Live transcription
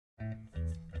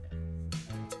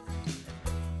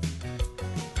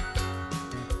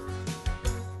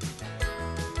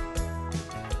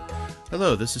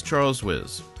Hello, this is Charles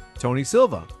Wiz. Tony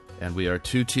Silva. And we are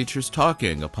Two Teachers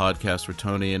Talking, a podcast where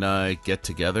Tony and I get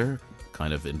together,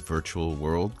 kind of in virtual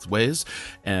world ways,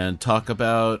 and talk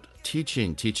about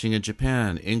teaching in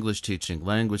Japan, English teaching,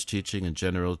 language teaching, and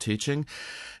general teaching.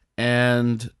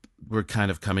 And we're kind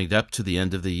of coming up to the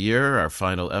end of the year, our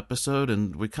final episode,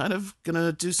 and we're kind of going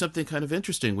to do something kind of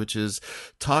interesting, which is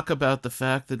talk about the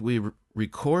fact that we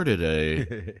recorded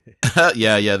a...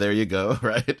 yeah, there you go,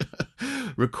 right?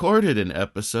 Recorded an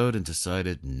episode and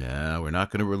decided, no, we're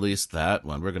not going to release that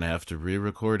one. We're going to have to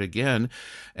re-record again.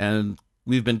 And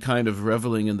we've been kind of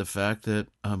reveling in the fact that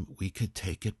we could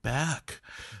take it back.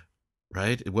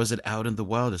 Right? It wasn't out in the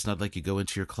wild. It's not like you go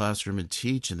into your classroom and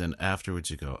teach, and then afterwards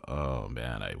you go, oh,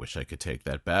 man, I wish I could take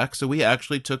that back. So we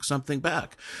actually took something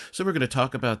back. So we're going to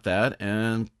talk about that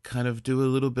and kind of do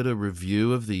a little bit of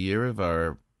review of the year of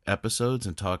our episodes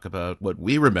and talk about what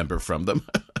we remember from them.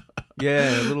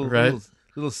 Yeah, a little, right?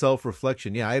 little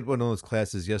self-reflection. Yeah, I had one of those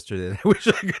classes yesterday that I wish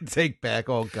I could take back.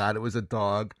 Oh, God, it was a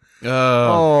dog.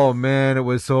 Oh, man, it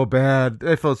was so bad.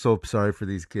 I felt so sorry for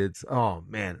these kids. Oh,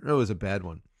 man, it was a bad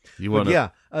one.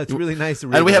 It's really nice to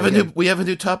read. And we have a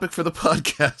new topic for the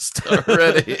podcast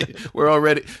already.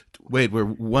 We're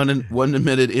one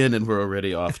minute in and we're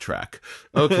already off track.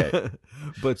 Okay.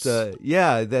 But we're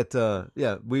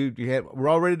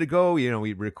all ready to go. You know,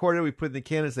 we recorded, we put it in the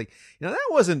can. It's like, that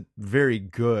wasn't very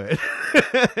good.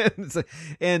 I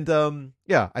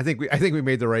think we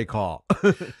made the right call.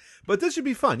 But this should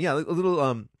be fun. Yeah,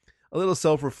 a little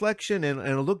self-reflection and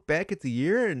a look back at the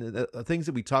year and the things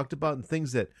that we talked about and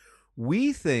things that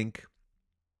we think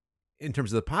in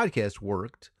terms of the podcast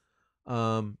worked.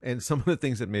 And some of the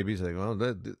things that maybe it's like, well,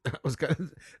 that was kind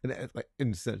of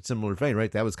in a similar vein,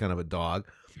 right? That was kind of a dog,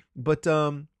 but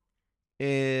a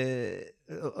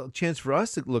chance for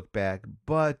us to look back,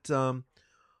 but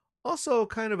also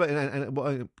kind of I'm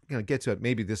going to get to it.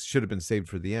 Maybe this should have been saved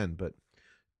for the end, but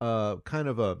kind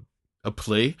of a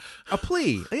plea.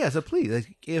 Yes, a plea.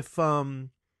 Like if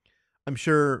I'm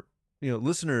sure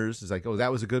listeners is like, oh,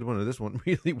 that was a good one, or this one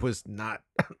really was not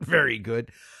very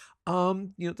good.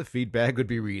 The feedback would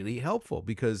be really helpful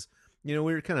because, we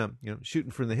were kind of, shooting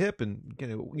from the hip and,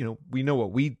 we know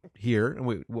what we hear and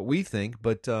what we think,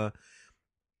 but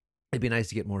it'd be nice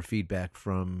to get more feedback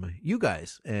from you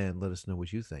guys and let us know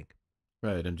what you think.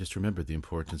 Right, and just remember the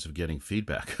importance of getting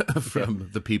feedback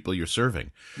from the people you're serving.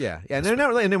 Yeah, and we're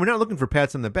not looking for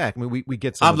pats on the back. I mean, we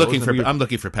get some. I'm looking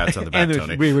for pats on the back,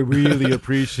 Tony. We really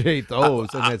appreciate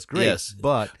those, and that's great. Yes,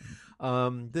 but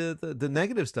the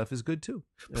negative stuff is good too.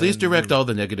 Please direct all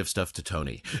the negative stuff to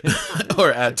Tony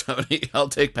or at Tony. I'll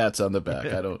take pats on the back.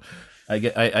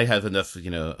 I have enough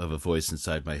of a voice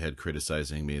inside my head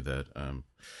criticizing me that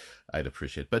I'd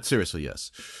appreciate. But seriously,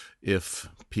 yes, if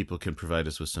people can provide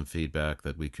us with some feedback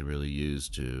that we can really use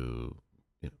to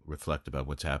reflect about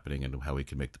what's happening and how we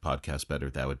can make the podcast better,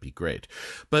 that would be great.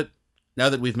 But now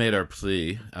that we've made our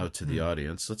plea out to the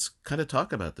audience, let's kind of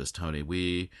talk about this, Tony.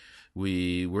 We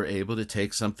were able to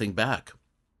take something back.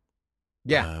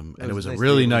 Yeah. And it was a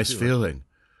really nice feeling.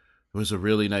 It was a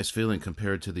really nice feeling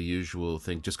compared to the usual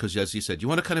thing. Just because, as you said, you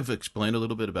want to kind of explain a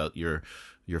little bit about your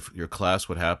class,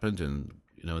 what happened, and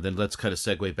then let's kind of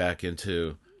segue back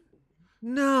into.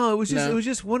 No, it was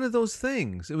just one of those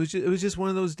things. It was just one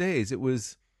of those days. It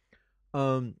was,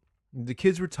 the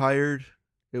kids were tired.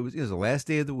 It was the last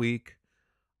day of the week.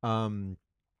 I'm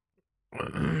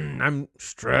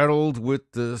straddled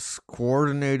with this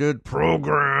coordinated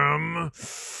program,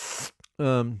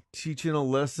 teaching a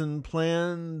lesson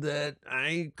plan that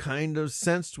I kind of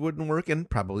sensed wouldn't work and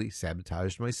probably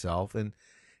sabotaged myself. And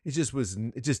it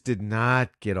just did not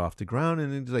get off the ground.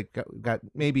 And it was like, got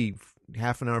maybe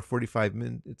half an hour, 45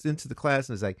 minutes into the class.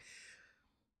 And it's like,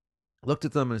 looked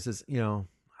at them and it says,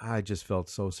 I just felt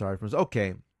so sorry for myself.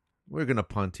 Okay, we're going to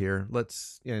punt here.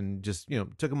 And just,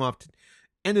 took them off,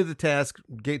 ended the task,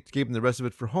 gave them the rest of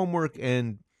it for homework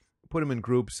and put them in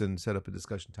groups and set up a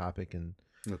discussion topic. And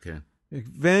okay.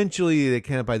 Eventually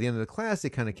they by the end of the class, they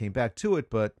kind of came back to it.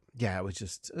 But yeah, it was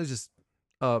just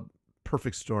a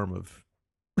perfect storm of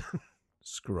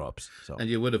screw ups. So, and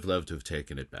you would have loved to have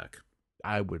taken it back.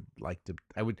 I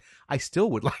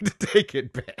still would like to take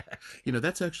it back.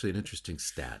 That's actually an interesting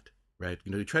stat, right?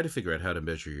 You try to figure out how to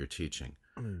measure your teaching.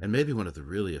 And maybe one of the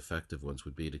really effective ones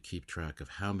would be to keep track of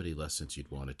how many lessons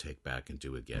you'd want to take back and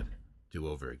do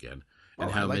over again. And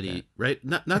how many, that. Right?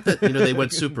 Not that, they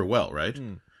went super well, right?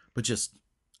 But just,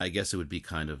 I guess it would be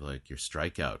kind of like your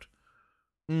strikeout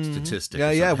statistic.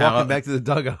 Yeah, walking back to the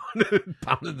dugout,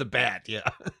 pounding the bat, yeah.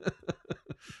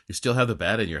 You still have the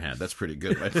bat in your hand. That's pretty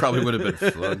good. I probably would have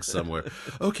been flung somewhere.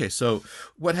 Okay, so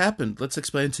what happened? Let's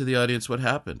explain to the audience what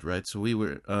happened, right? So we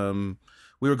were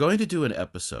going to do an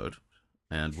episode,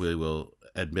 and we will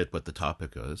admit what the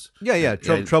topic was. Yeah.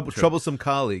 Troublesome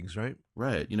colleagues, right?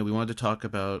 Right. We wanted to talk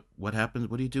about what happened.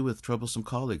 What do you do with troublesome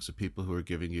colleagues, or people who are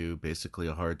giving you basically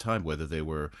a hard time, whether they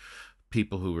were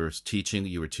people who were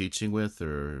you were teaching with,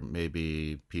 or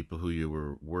maybe people who you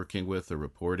were working with or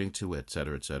reporting to, et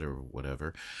cetera,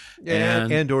 whatever. Yeah,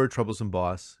 and or a troublesome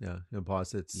boss. Yeah, a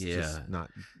boss that's just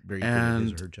not very good at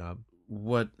his or her job.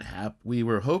 We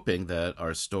were hoping that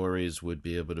our stories would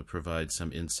be able to provide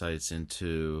some insights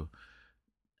into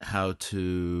how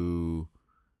to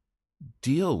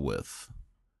deal with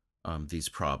these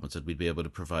problems, that we'd be able to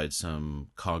provide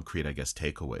some concrete, I guess,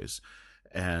 takeaways.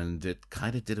 And it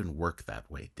kind of didn't work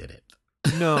that way, did it?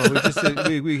 No,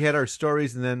 we had our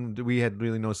stories, and then we had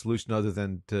really no solution other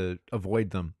than to avoid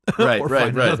them, right, or right,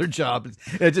 find another job.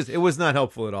 It was not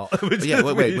helpful at all. Yeah,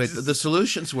 wait. The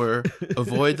solutions were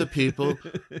avoid the people,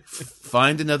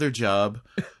 find another job,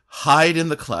 hide in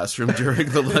the classroom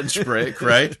during the lunch break.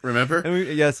 Right? Remember?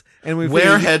 And we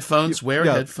wear headphones.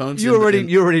 Headphones. You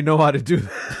already know how to do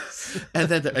that. And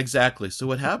then exactly. So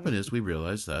what happened is we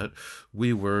realized that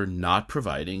we were not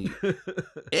providing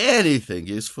anything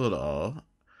useful at all,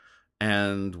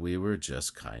 and we were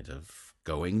just kind of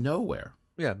going nowhere.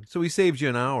 Yeah. So we saved you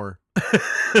an hour.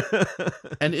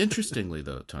 And interestingly,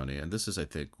 though, Tony, and this is, I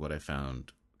think, what I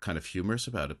found kind of humorous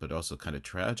about it, but also kind of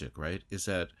tragic, right? Is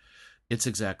that it's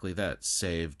exactly that,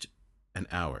 saved an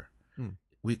hour.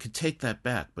 We could take that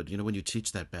back, but when you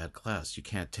teach that bad class, you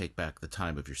can't take back the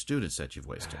time of your students that you've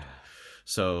wasted.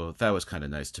 So that was kind of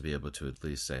nice to be able to at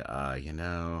least say,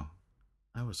 that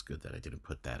was good that I didn't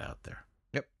put that out there.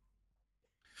 Yep.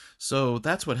 So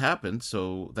that's what happened.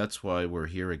 So that's why we're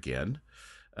here again,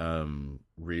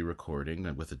 re-recording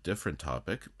and with a different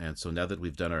topic. And so now that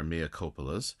we've done our mea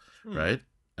culpas, right,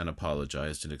 and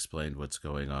apologized and explained what's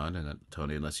going on, and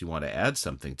Tony, unless you want to add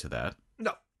something to that.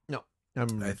 No. I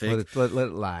think let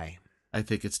it lie. I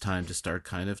think it's time to start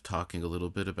kind of talking a little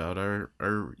bit about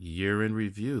our year in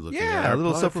review. Looking at a our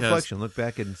little podcast. self-reflection. Look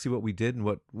back and see what we did and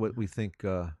what we think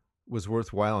was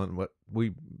worthwhile and what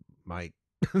we might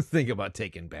think about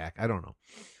taking back. I don't know.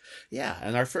 Yeah,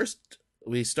 and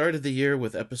we started the year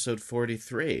with episode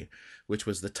 43, which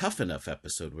was the Tough Enough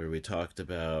episode, where we talked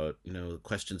about,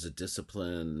 questions of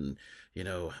discipline,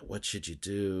 what should you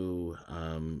do?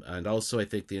 And also I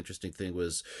think the interesting thing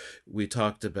was we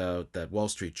talked about that Wall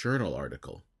Street Journal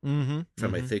article from,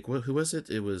 I think, who was it?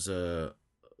 It was Joanne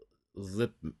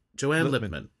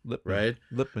Lipman, right?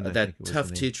 Lipman, that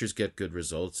tough teachers get good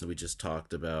results. And we just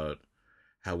talked about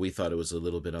how we thought it was a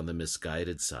little bit on the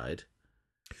misguided side.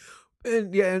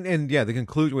 And the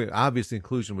conclusion, obvious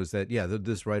conclusion, was that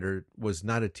this writer was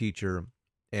not a teacher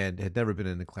and had never been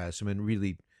in the classroom and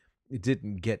really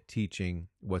didn't get teaching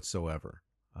whatsoever.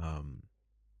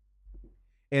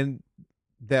 And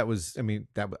that was,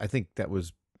 I think that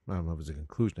was, I don't know if it was a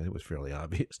conclusion. I think it was fairly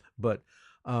obvious. But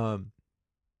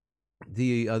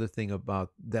the other thing about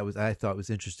that I thought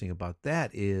was interesting about that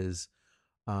is,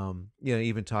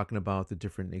 even talking about the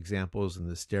different examples and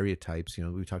the stereotypes,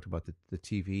 we talked about the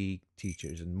TV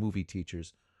teachers and movie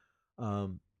teachers,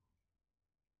 how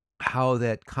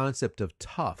that concept of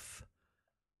tough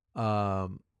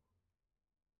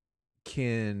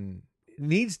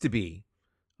needs to be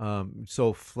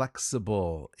so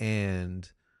flexible,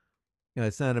 and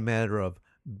it's not a matter of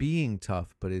being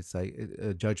tough, but it's like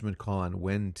a judgment call on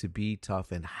when to be tough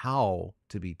and how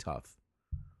to be tough.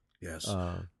 Yes.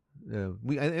 I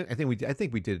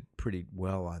think we did pretty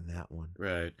well on that one.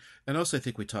 Right. And also I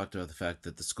think we talked about the fact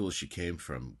that the schools she came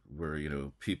from were,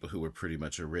 people who were pretty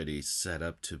much already set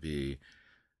up to be,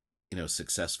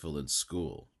 successful in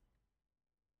school.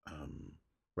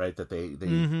 Right. That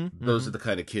those are the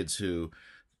kind of kids who,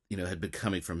 had been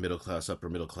coming from upper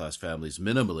middle class families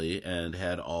minimally and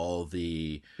had all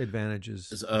the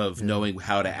advantages of knowing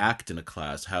how to act in a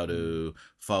class, how to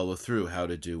follow through, how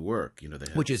to do work,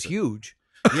 which is huge.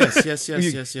 Yes.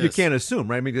 You can't assume,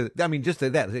 right? I mean, just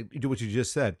that, what you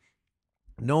just said,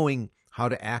 knowing how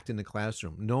to act in the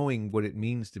classroom, knowing what it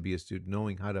means to be a student,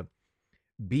 knowing how to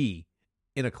be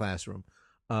in a classroom.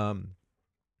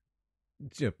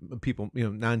 People,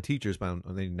 non-teachers,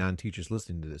 non-teachers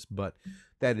listening to this, but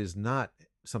that is not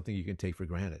something you can take for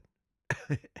granted.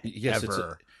 Yes,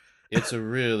 ever. It's a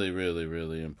really, really,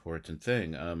 really important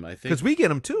thing. I think because we get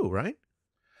them too, right?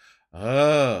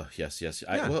 Oh, yes.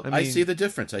 I see the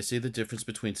difference. I see the difference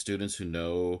between students who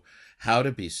know how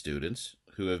to be students,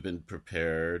 who have been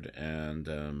prepared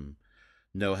and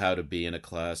know how to be in a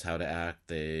class, how to act.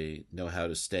 They know how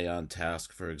to stay on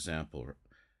task, for example, Yeah,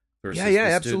 versus yeah, the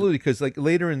student. absolutely. Because like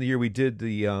later in the year, we did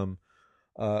the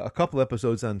a couple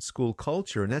episodes on school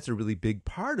culture, and that's a really big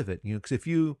part of it. You know, because if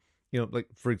like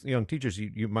for young teachers,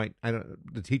 you might I don't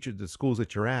the schools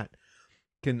that you're at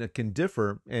can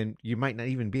differ, and you might not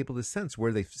even be able to sense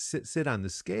where they sit on the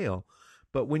scale.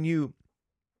 But when you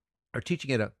are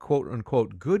teaching at a quote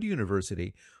unquote good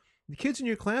university, the kids in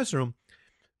your classroom,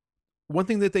 one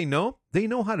thing that they know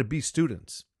how to be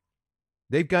students.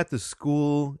 They've got the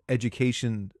school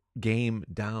education game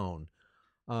down.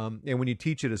 And when you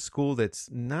teach at a school that's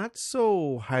not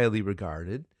so highly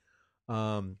regarded,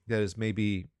 that is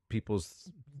maybe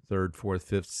people's third, fourth,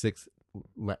 fifth, sixth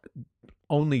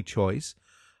only choice,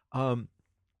 um,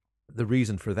 the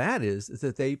reason for that is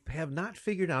that they have not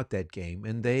figured out that game,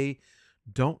 and they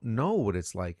don't know what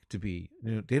it's like to be.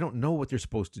 They don't know what they're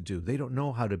supposed to do. They don't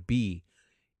know how to be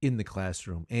in the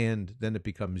classroom, and then it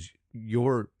becomes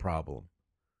your problem.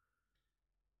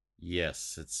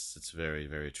 Yes, it's very,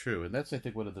 very true. And that's, I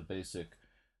think, one of the basic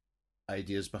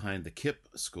ideas behind the KIPP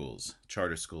schools,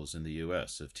 charter schools in the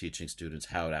US, of teaching students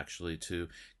how to actually to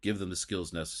give them the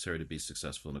skills necessary to be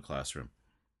successful in a classroom.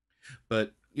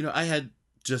 But, I had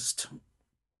just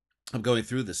I'm going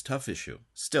through this tough issue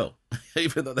still,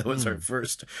 even though that was our Hmm.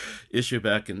 first issue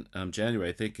back in January.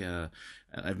 I think, and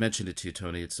I've mentioned it to you,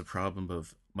 Tony. It's the problem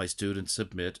of my students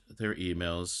submit their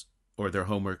emails or their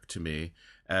homework to me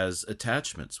as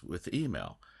attachments with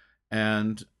email,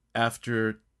 and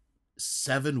after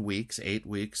 7 weeks, 8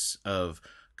 weeks of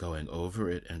going over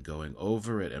it and going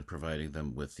over it and providing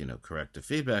them with corrective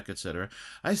feedback, etc.,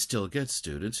 I still get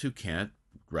students who can't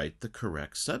write the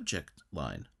correct subject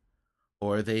line,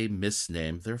 or they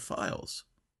misname their files,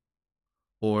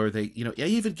 or I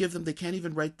even give them, they can't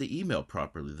even write the email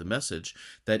properly, the message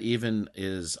that even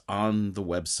is on the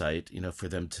website, for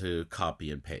them to copy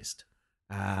and paste.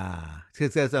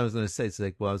 Because that's what I was going to say. It's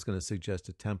like, well, I was going to suggest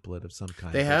a template of some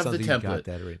kind, They but it have the sounds like you got template.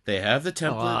 that already. They have the Oh,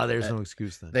 template. there's no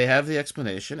excuse then. They have the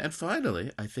explanation. And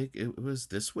finally, I think it was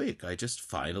this week, I just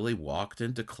finally walked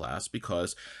into class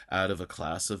because out of a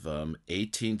class of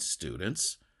 18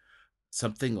 students,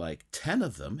 something like 10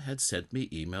 of them had sent me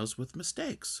emails with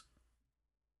mistakes.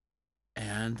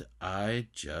 And I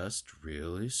just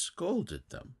really scolded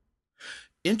them.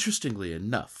 Interestingly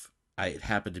enough, it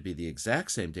happened to be the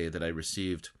exact same day that I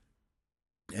received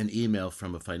an email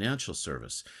from a financial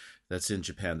service that's in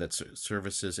Japan that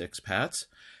services expats,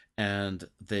 and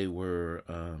they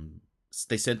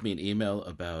sent me an email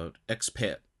about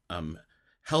expat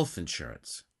health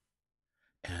insurance,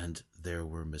 and there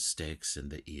were mistakes in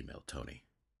the email, Tony.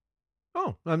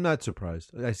 Oh, I'm not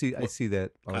surprised. I Well, see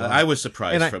that a I lot, was and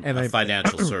surprised I from and a I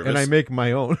financial and I service. make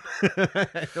my own.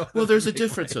 I know how Well, to there's a make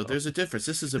difference, my though. own. There's a difference.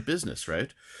 This is a business,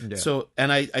 right? Yeah. So,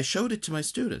 and I showed it to my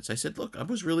students. I said, look, I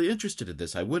was really interested in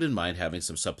this. I wouldn't mind having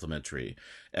some supplementary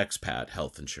expat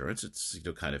health insurance. It's,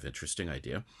 kind of interesting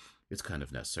idea. It's kind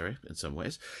of necessary in some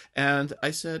ways. And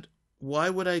I said, why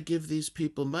would I give these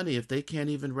people money if they can't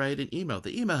even write an email?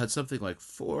 The email had something like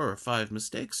 4 or 5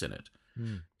 mistakes in it.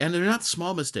 Hmm. And they're not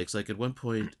small mistakes. Like at one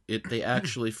point, they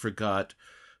actually forgot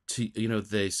to,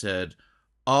 they said,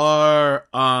 are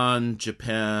on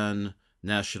Japan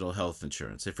National Health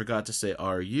Insurance. They forgot to say,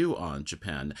 are you on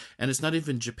Japan? And it's not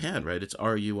even Japan, right? It's,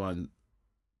 are you on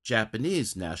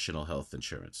Japanese National Health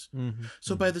Insurance? Mm-hmm.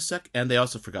 So Mm-hmm. by the and they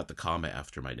also forgot the comma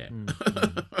after my name.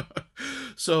 Mm-hmm.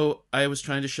 So I was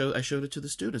trying to I showed it to the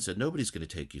students, said, nobody's going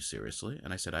to take you seriously.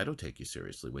 And I said, I don't take you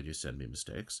seriously when you send me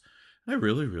mistakes. And I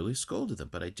really, really scolded them,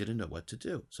 but I didn't know what to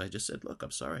do. So I just said, look,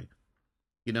 I'm sorry.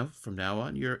 From now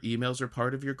on, your emails are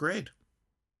part of your grade.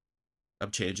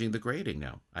 I'm changing the grading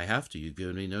now. I have to. You've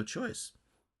given me no choice.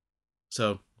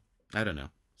 So, I don't know.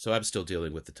 So I'm still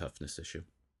dealing with the toughness issue.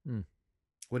 Mm.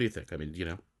 What do you think? I mean,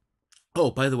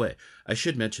 Oh, by the way, I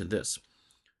should mention this.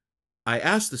 I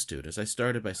asked the students, I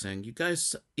started by saying, you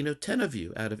guys, 10 of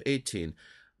you out of 18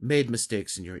 made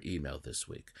mistakes in your email this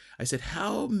week. I said,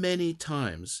 how many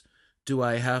times do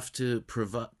I have to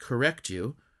correct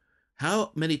you?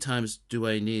 How many times do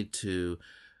I need to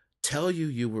tell you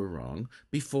you were wrong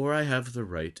before I have the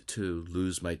right to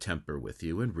lose my temper with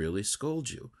you and really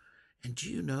scold you? And do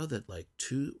you know that like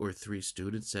 2 or 3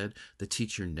 students said the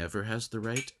teacher never has the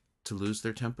right to lose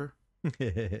their temper?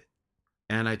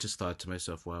 And I just thought to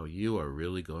myself, wow, you are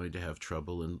really going to have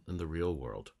trouble in the real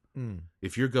world. Mm.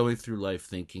 If you're going through life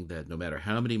thinking that no matter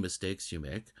how many mistakes you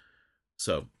make,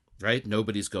 so, right,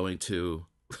 nobody's going to,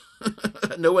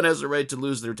 no one has a right to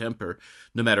lose their temper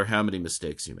no matter how many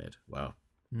mistakes you made. Wow.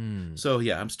 Mm. So,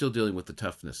 yeah, I'm still dealing with the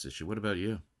toughness issue. What about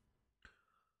you?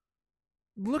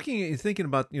 thinking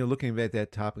about looking at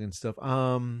that topic and stuff.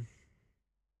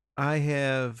 I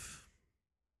have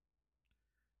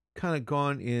kind of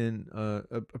gone in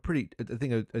a pretty, I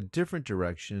think, a different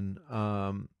direction.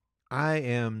 I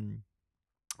am,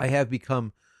 I have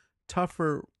become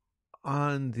tougher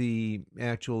on the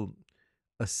actual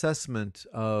assessment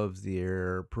of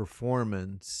their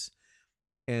performance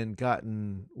and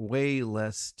gotten way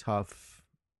less tough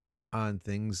on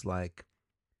things like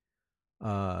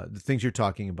the things you're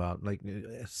talking about, like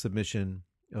submission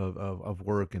of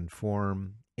work and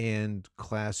form and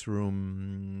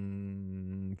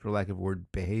classroom, for lack of a word,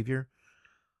 behavior.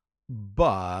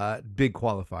 But big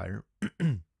qualifier.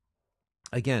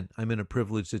 Again, I'm in a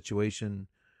privileged situation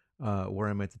where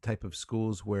I'm at the type of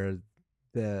schools where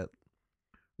the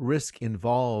risk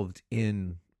involved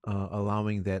in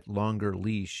allowing that longer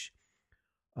leash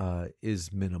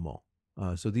is minimal.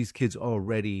 So these kids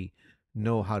already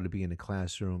know how to be in a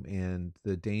classroom, and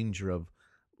the danger of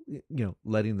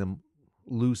letting them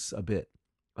loose a bit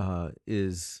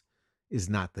is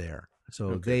not there. So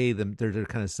Okay. they're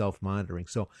kind of self-monitoring.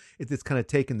 So it's kind of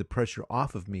taken the pressure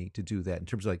off of me to do that in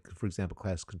terms of, like, for example,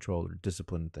 class control or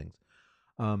discipline and things.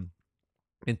 Um,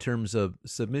 in terms of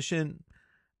submission,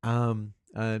 and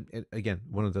again,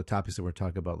 one of the topics that we're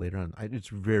talking about later on, it's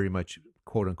very much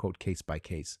quote unquote case by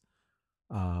case.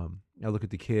 I look at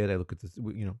the kid, I look at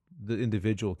the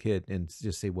individual kid, and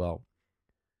just say, well,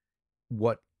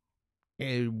 what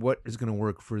is going to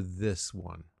work for this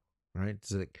one, right?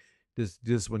 It's like, does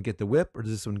this one get the whip or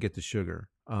does this one get the sugar?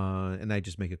 And I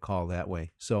just make a call that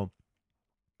way. So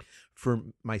for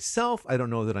myself, I don't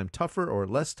know that I'm tougher or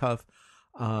less tough.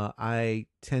 I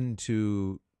tend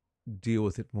to deal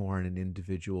with it more on an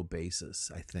individual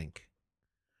basis. I think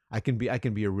I can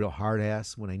be a real hard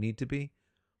ass when I need to be,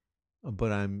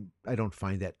 but I don't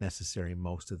find that necessary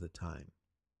most of the time.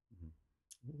 Mhm.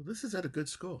 Well, this is at a good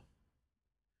school.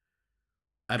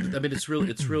 I mean, it's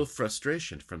real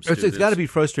frustration from It's got to students. be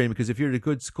frustrating because if you're at a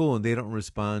good school and they don't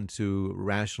respond to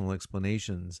rational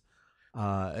explanations,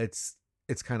 it's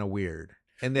kind of weird.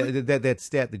 And What? that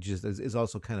stat that just is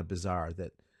also kind of bizarre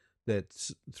that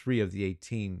 3 of the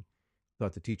 18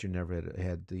 thought the teacher never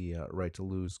had the right to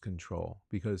lose control,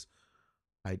 because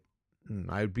I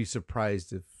I'd be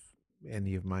surprised if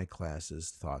any of my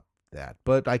classes thought that,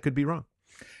 but I could be wrong.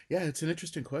 Yeah, it's an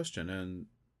interesting question, and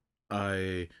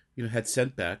I, had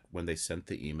sent back when they sent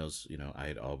the emails. I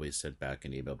had always sent back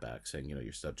an email back saying,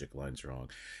 your subject line's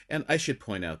wrong. And I should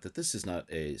point out that this is not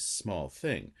a small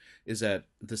thing, is that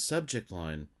the subject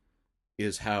line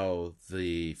is how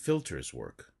the filters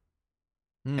work.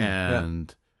 Yeah.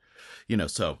 And,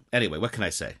 so anyway, what can I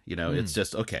say? It's Mm.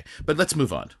 just okay. But let's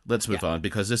move on. Let's Yeah. move on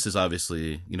because this is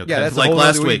obviously, Yeah, kind of that's a like whole other.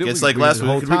 last We can week. do. It's We could like redo last the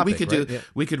week. whole We topic, could right? do Yeah.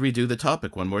 we could redo the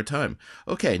topic one more time.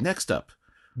 Okay, next up.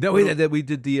 No, What wait, do- that we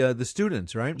did the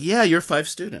students, right? Yeah, you're 5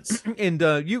 students. And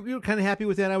you were kind of happy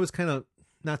with that. I was kind of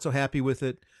not so happy with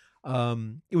it.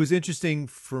 It was interesting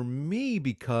for me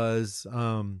because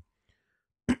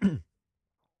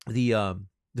the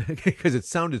because it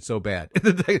sounded so bad.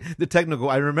 The technical,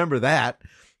 I remember that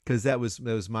because that was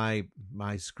my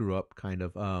screw up kind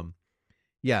of.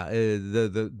 Yeah,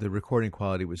 the recording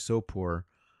quality was so poor.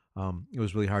 It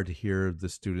was really hard to hear the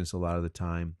students a lot of the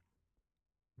time.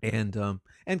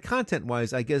 And content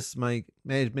wise, I guess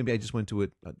maybe I just went to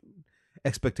it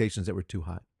expectations that were too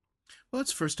high. Well,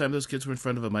 it's the first time those kids were in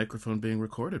front of a microphone being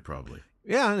recorded, probably.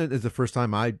 Yeah, and it's the first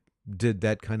time I did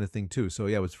that kind of thing too. So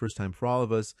yeah, it was first time for all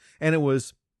of us, and it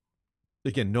was,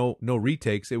 again, no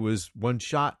retakes. It was one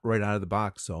shot right out of the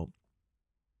box. So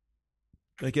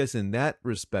I guess in that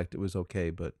respect it was okay.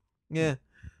 But yeah,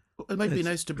 Well, it might be it's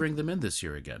nice to bring them in this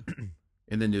year again,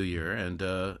 in the new year, and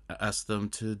ask them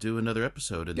to do another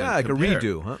episode and yeah, then like a compare.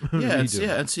 redo, huh? Yeah,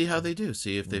 Redo. and see how they do.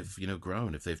 See if they've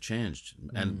grown, if they've changed,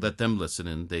 and Mm. let them listen,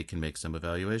 and they can make some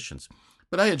evaluations.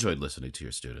 But I enjoyed listening to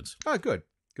your students. Oh, good,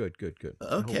 good, good, good. I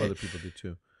hope Okay, other people do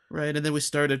too. right, and then we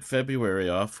started February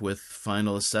off with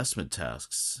final assessment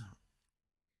tasks.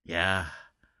 Yeah,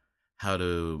 how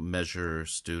to measure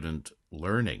student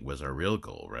learning was our real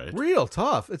goal, right? Real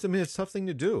tough. It's a tough thing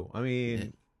to do. I Yeah.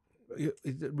 mean, you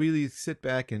really sit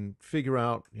back and figure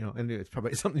out, and it's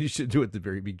probably something you should do at the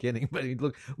very beginning. But you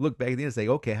look back at the end and say,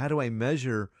 okay, how do I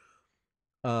measure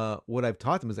what I've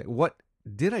taught them? Is like, what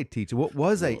did I teach? What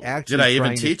was I Well, did actually I even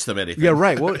trying to? teach them Yeah, anything?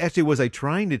 right. What actually was I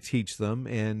trying to teach them,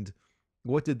 and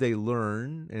what did they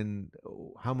learn, and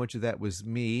how much of that was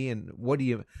me, and what do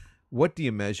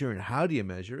you measure, and how do you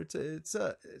measure?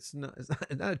 It's not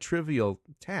a trivial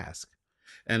task.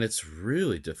 And it's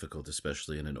really difficult,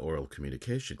 especially in an oral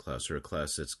communication class or a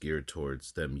class that's geared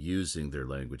towards them using their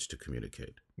language to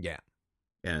communicate. Yeah.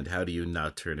 And how do you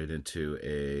not turn it into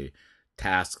a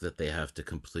task that they have to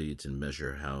complete and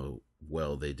measure how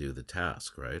well they do the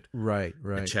task, right? Right, A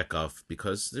right. check off,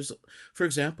 because there's, for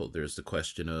example, there's the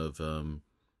question of,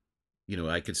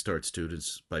 I could start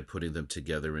students by putting them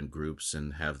together in groups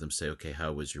and have them say, okay,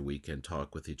 how was your weekend?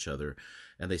 Talk with each other.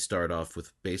 And they start off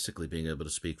with basically being able to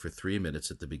speak for 3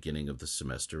 minutes at the beginning of the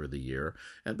semester or the year.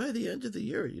 And by the end of the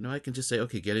year, I can just say,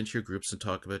 okay, get into your groups and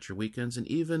talk about your weekends. And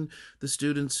even the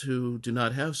students who do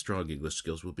not have strong English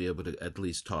skills will be able to at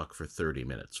least talk for 30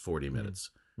 minutes, 40 Mm. minutes.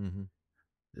 Mm-hmm.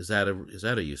 Is that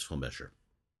a useful measure?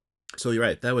 So you're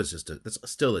right. That's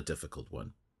still a difficult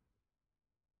one.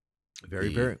 Very,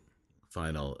 The very.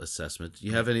 final assessment. Do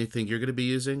you have anything you're going to be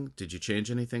using? Did you change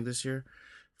anything this year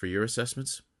for your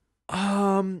assessments?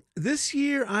 This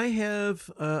year I have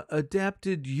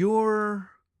adapted your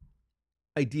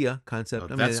idea Oh, concept.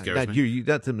 I that mean, scares not me. you,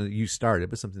 that's something that you started,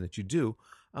 but something that you do.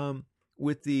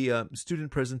 With the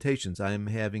student presentations, I'm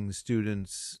having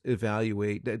students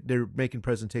evaluate. They're making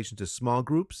presentations to small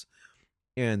groups,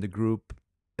 and the group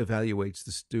evaluates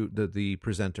the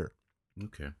presenter,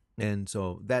 Okay. and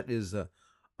so that is a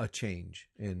change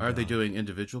in Are they doing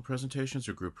individual presentations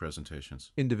or group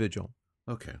presentations? individual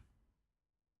Okay.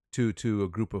 to a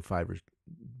group of five or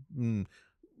mm,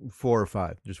 4 or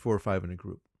 5. There's 4 or 5 in a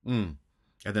group. Mm.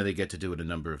 And then they get to do it a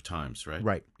number of times, right?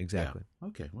 Right, Yeah. exactly.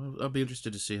 Okay. Well, I'll be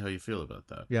interested to see how you feel about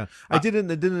that. Yeah, I Uh, did it.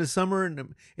 I did it in the summer,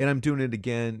 and I'm doing it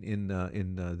again in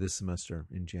this semester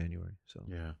in January. So,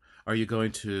 yeah. Are you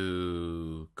going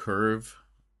to curve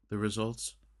the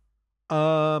results?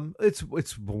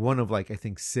 it's one of like I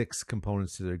think 6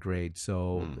 components to their grade.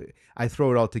 So Hmm. I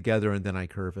throw it all together and then I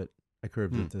curve it. I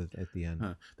curved Hmm. it at the end.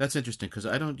 Huh. That's interesting because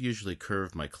I don't usually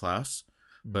curve my class,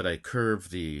 Mm. but I curve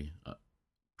the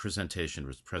presentation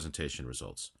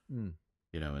results. Mm.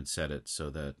 And set it so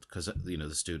that, because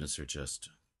the students are just,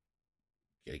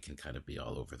 they can kind of be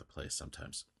all over the place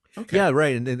sometimes. Okay. Yeah,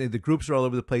 right. And the groups are all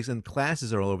over the place, and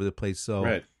classes are all over the place. So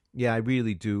Right. yeah, I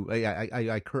really do.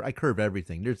 I curve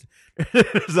everything. There's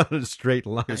not a straight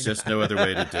line. There's just no other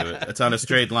way to do it. It's on a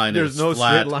straight line and There's it's no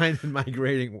straight flat. line in my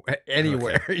grading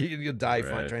anywhere. Okay. You'll die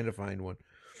Right. trying to find one.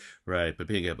 Right. But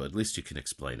being able, at least you can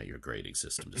explain your grading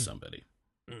system to somebody.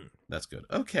 That's good.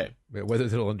 Okay. Whether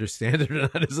they'll understand it or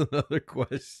not is another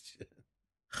question.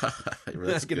 I'm That's not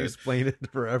going to good. explain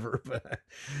it forever, but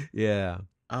yeah.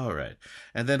 All right.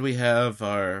 And then we have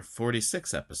our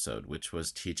 46th episode, which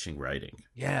was teaching writing.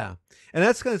 Yeah. And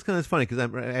that's kind of funny because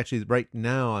I'm actually right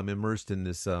now I'm immersed in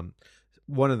this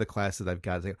one of the classes I've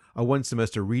got is like a 1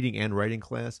 semester reading and writing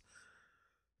class.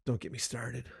 Don't get me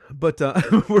started. But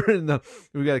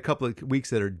we got a couple of weeks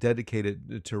that are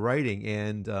dedicated to writing,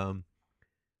 and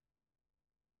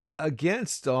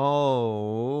against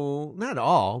all, not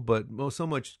all, but so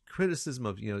much criticism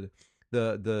of the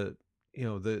the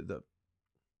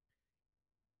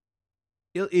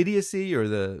idiocy or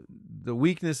the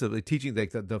weakness of the teaching,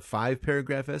 like the 5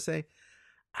 paragraph essay.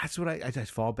 That's what I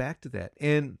just fall back to that.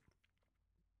 And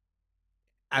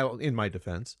in my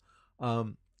defense,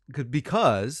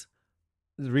 because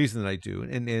the reason that I do,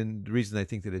 and the reason I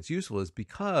think that it's useful is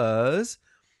because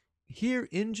here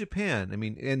in Japan, I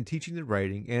mean, and teaching the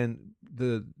writing and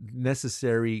the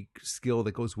necessary skill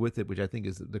that goes with it, which I think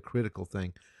is the critical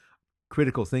thing,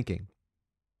 critical thinking.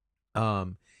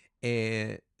 And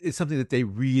it's something that they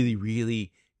really,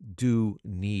 really do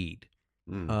need.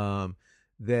 Mm.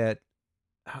 That,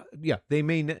 they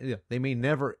may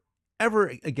never, ever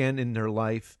again in their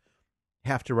life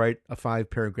have to write a 5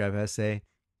 paragraph essay.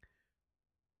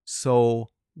 So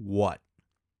what?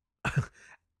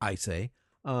 I say,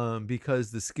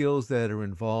 because the skills that are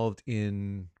involved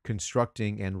in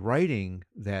constructing and writing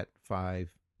that 5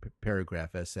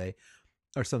 paragraph essay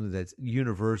are something that's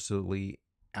universally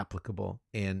applicable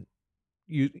and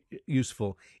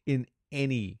useful in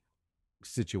any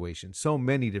situation, so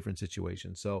many different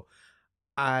situations. So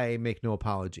I make no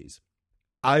apologies.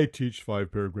 I teach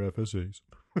 5 paragraph essays.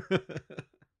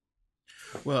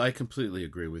 Well, I completely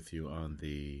agree with you on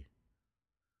the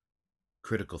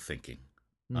critical thinking.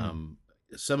 Um,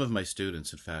 some of my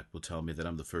students, in fact, will tell me that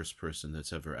I'm the first person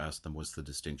that's ever asked them what's the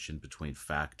distinction between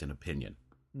fact and opinion.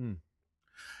 Mm.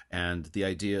 And the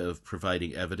idea of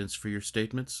providing evidence for your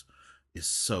statements is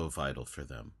so vital for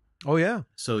them. Oh yeah.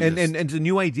 So and it's a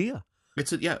new idea.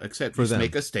 Except for just them.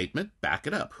 make a statement, back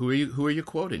it up. Who are you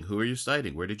quoting? Who are you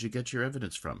citing? Where did you get your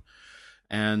evidence from?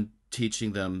 And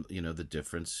teaching them, the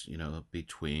difference,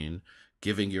 between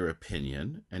giving your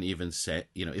opinion and even say,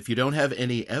 if you don't have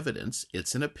any evidence,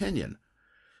 it's an opinion.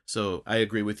 So I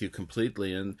agree with you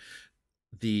completely. And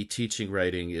the teaching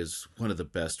writing is one of the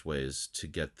best ways to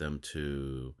get them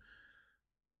to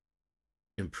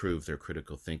improve their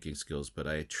critical thinking skills. But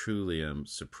I truly am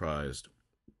surprised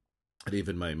that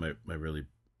even my really,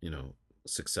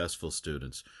 successful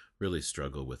students really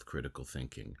struggle with critical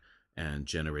thinking and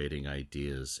generating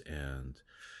ideas and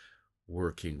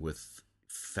working with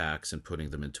facts and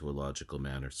putting them into a logical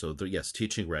manner. So yes,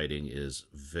 teaching writing is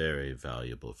very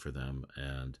valuable for them.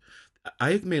 And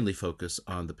I mainly focus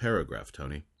on the paragraph,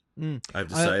 Tony. I've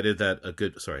decided that a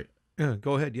good, sorry. Yeah,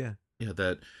 go ahead. Yeah. Yeah,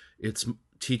 that it's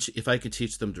if I could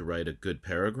teach them to write a good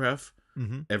paragraph,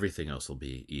 everything else will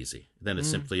be easy. Then it's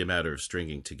simply a matter of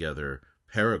stringing together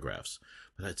paragraphs.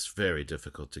 But it's very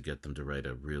difficult to get them to write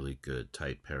a really good,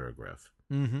 tight paragraph.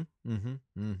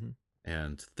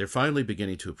 And they're finally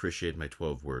beginning to appreciate my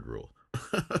 12-word rule.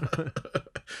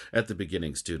 At the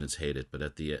beginning, students hate it, but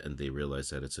at the end, they realize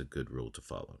that it's a good rule to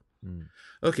follow.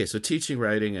 Okay, so teaching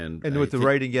writing and with the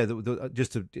writing, yeah,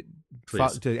 just to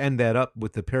end that up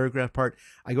with the paragraph part,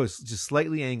 I go just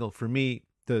slightly angled. For me,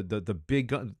 the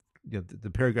big,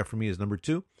 the paragraph for me is number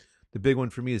 2. The big one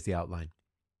for me is the outline.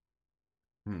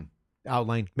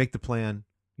 Outline, make the plan.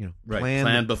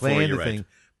 Plan before you write.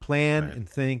 Plan and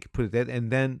think. Put that, and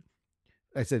then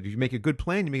I said, if you make a good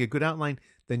plan, you make a good outline,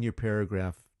 then your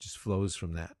paragraph just flows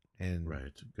from that. And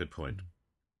right, good point.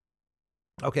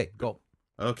 Okay, go.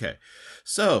 Okay,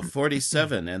 so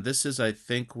 47, and this is, I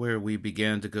think, where we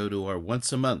began to go to our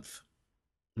once a month.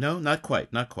 No, not quite.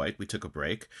 We took a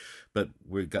break, but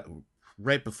we got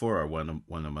right before our one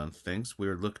a month things.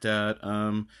 We looked at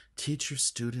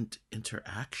teacher-student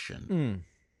interaction,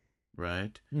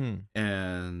 right?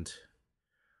 And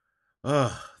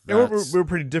we're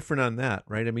pretty different on that,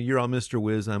 right? I mean, you're all Mr.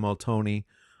 Whiz, I'm all Tony.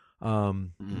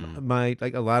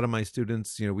 Like a lot of my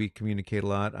students, we communicate a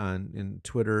lot in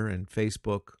Twitter and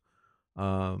Facebook,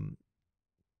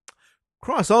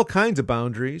 cross all kinds of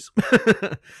boundaries.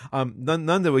 None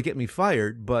that would get me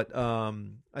fired, but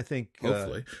I think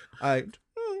hopefully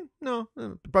no,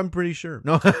 I'm pretty sure.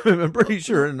 No, I'm pretty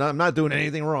sure, and I'm not doing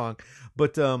anything wrong.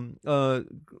 But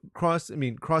cross a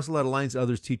lot of lines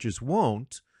others teachers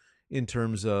won't, in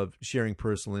terms of sharing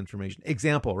personal information.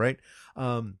 Example, right?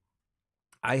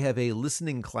 I have a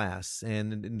listening class,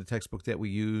 and in the textbook that we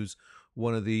use,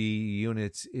 one of the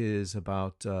units is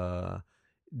about the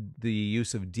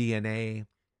use of DNA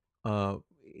with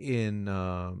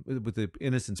the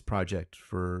Innocence Project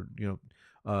for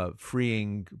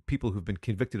freeing people who've been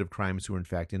convicted of crimes who are in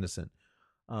fact innocent.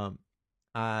 When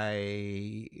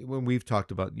we've talked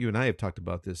about, you and I have talked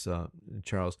about this,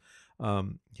 Charles,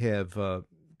 have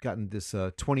gotten this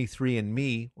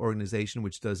 23andMe organization,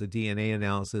 which does a DNA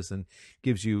analysis and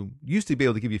used to be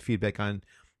able to give you feedback on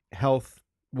health.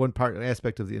 One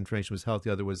aspect of the information was health.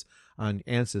 The other was on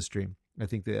ancestry. I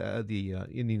think in the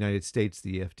United States,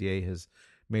 the FDA has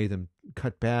made them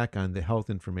cut back on the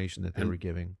health information that they were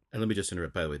giving. And let me just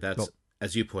interrupt, by the way,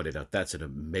 as you pointed out, that's an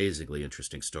amazingly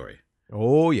interesting story.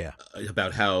 Oh, yeah.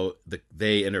 About how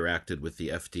they interacted with the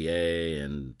FDA,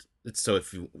 and so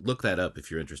if you look that up,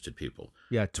 if you're interested, people.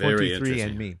 Yeah,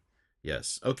 23andMe.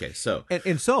 Yes. Okay. So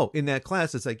and so in that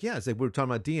class, it's like we're talking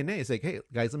about DNA. It's like, hey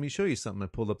guys, let me show you something. I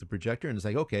pulled up the projector, and it's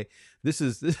like, okay, this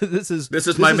is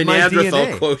my Neanderthal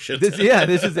DNA. quotient. This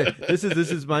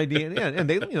is my DNA. And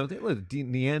they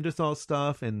Neanderthal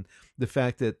stuff, and the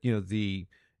fact that the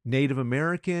Native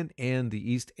American and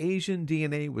the East Asian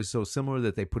DNA was so similar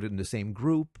that they put it in the same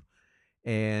group,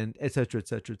 and et cetera, et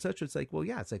cetera, et cetera. It's like, well,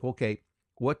 yeah, it's like, okay,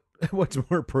 what's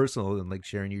more personal than like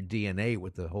sharing your DNA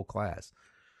with the whole class?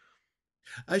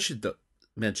 I should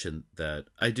mention that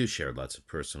I do share lots of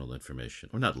personal information,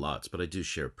 or not lots, but I do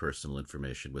share personal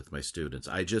information with my students.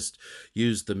 I just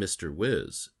use the Mr.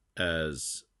 Whiz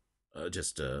as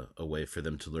just a way for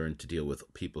them to learn to deal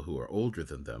with people who are older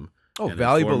than them. Oh, and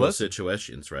valuable in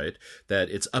situations, right? That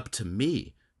it's up to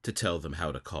me to tell them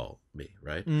how to call me,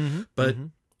 right? But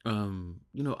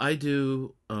I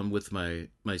do with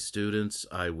my students.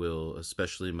 I will,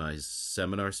 especially my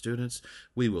seminar students,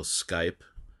 we will Skype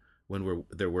when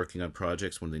they're working on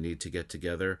projects, when they need to get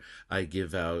together. I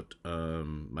give out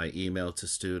my email to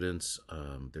students.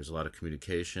 There's a lot of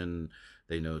communication.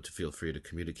 They know to feel free to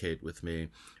communicate with me.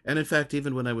 And in fact,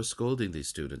 even when I was scolding these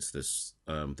students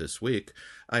this week,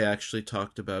 I actually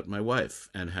talked about my wife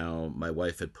and how my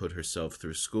wife had put herself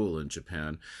through school in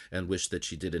Japan and wished that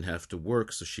she didn't have to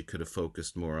work so she could have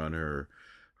focused more on her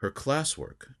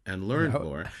classwork and learned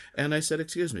more. And I said,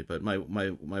 excuse me, but my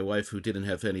wife, who didn't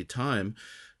have any time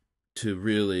to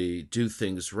really do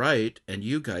things right, and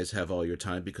you guys have all your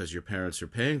time because your parents are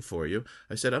paying for you.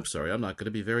 I said, I'm sorry, I'm not going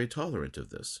to be very tolerant of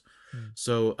this. Mm.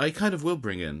 So I kind of will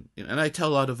bring in, and I tell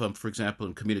a lot of for example,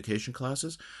 in communication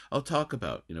classes, I'll talk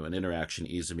about, an interaction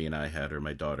Izumi and I had, or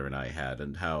my daughter and I had,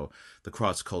 and how the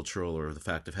cross cultural, or the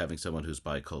fact of having someone who's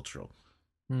bicultural.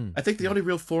 Mm. I think the only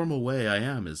real formal way I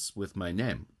am is with my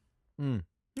name. Mm.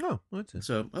 Oh, that's it.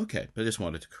 So okay, I just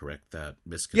wanted to correct that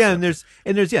Yeah, misconception.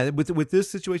 and there's yeah with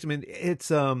this situation. I mean,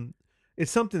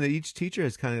 it's something that each teacher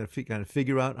has kind of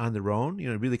figure out on their own.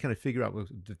 Really kind of figure out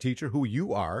with the teacher who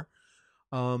you are,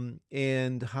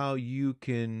 and how you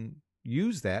can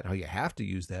use that, how you have to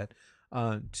use that,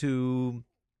 to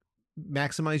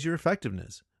maximize your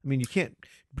effectiveness. I mean, you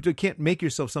can't make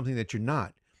yourself something that you're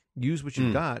not. Use what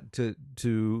you've Mm. got to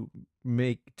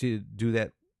do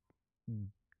that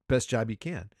best job you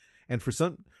can. And for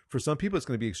some people, it's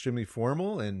going to be extremely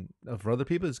formal, and for other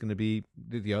people, it's going to be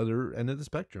the other end of the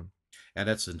spectrum. And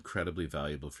that's incredibly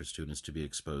valuable for students to be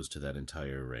exposed to that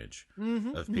entire range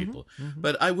Mm-hmm, of people. mm-hmm, mm-hmm.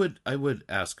 But I would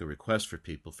ask a request for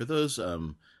people, for those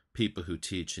people who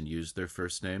teach and use their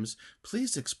first names,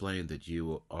 please explain that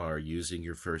you are using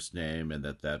your first name, and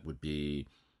that would be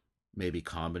maybe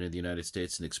common in the United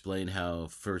States, and explain how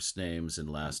first names and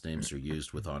last names are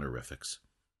used with honorifics.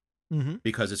 Mm-hmm.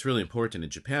 Because it's really important in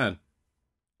Japan.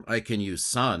 I can use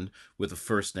san with a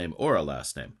first name or a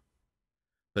last name,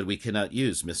 but we cannot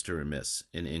use Mr. or Miss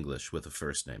in English with a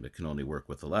first name. It can only work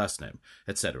with the last name,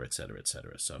 etc., etc.,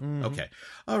 etc. So, Mm-hmm. okay.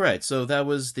 All right. So that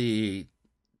was the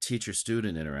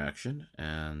teacher-student interaction.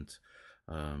 And,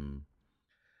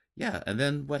 yeah. And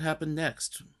then what happened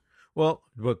next? Well,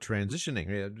 transitioning,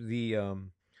 the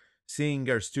seeing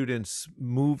our students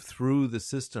move through the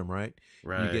system, right? You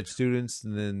get Right. students,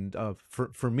 and then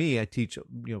for me, I teach.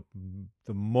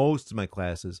 The most of my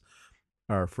classes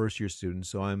are first year students,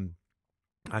 so I'm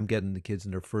getting the kids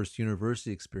in their first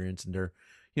university experience, and they're,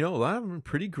 a lot of them are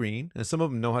pretty green, and some of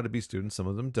them know how to be students, some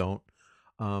of them don't.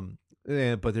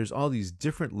 But there's all these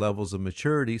different levels of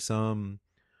maturity. Some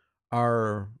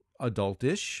are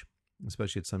adultish,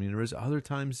 especially at some universities. Other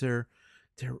times they're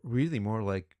really more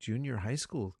like junior high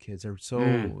school kids. They're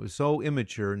Mm, so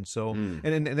immature, and so mm.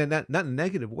 and not in a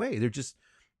negative way. They're just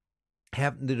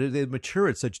they mature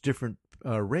at such different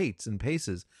rates and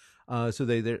paces. So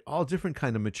they're all different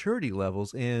kind of maturity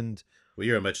levels, and Well,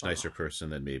 you're a much uh, nicer person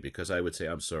than me, because I would say,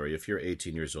 I'm sorry, if you're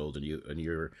 18 years old and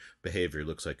your behavior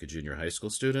looks like a junior high school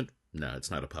student, no,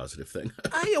 it's not a positive thing.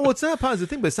 well, it's not a positive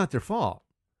thing, but it's not their fault.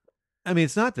 I mean,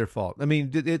 it's not their fault. I mean,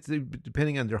 it's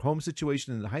depending on their home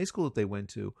situation in the high school that they went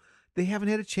to, they haven't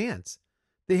had a chance.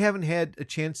 They haven't had a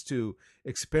chance to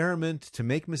experiment, to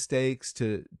make mistakes,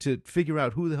 to figure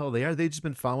out who the hell they are. They've just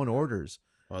been following orders,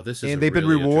 Well, this is a and they've been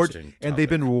really interesting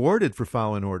topic. rewarded for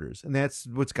following orders, and that's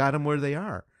what's got them where they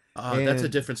are. That's a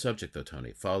And different subject, though,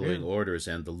 Tony. Following yeah, orders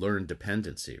and the learned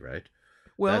dependency, right?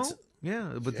 That's well,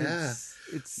 yeah, but yeah.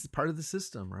 it's part of the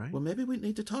system, right? Well, maybe we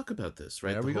need to talk about this,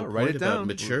 right? There The we go. whole Write point it about down.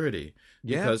 maturity,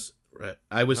 Yeah, because right,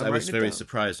 I was I'm writing it very down.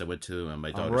 surprised. I went to my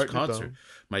I'm daughter's writing it concert. down.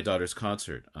 My daughter's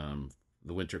concert,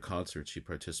 the winter concert she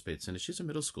participates in. She's a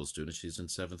middle school student. She's in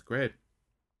seventh grade,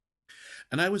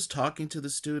 and I was talking to the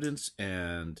students,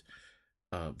 and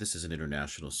this is an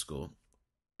international school.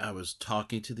 I was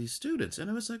talking to these students, and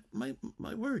I was like,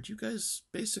 my word, you guys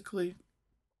basically,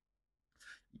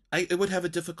 I would have a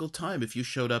difficult time if you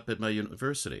showed up at my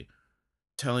university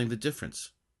telling the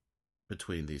difference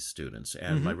between these students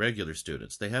and my Hmm. regular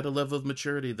students. They had a level of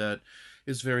maturity that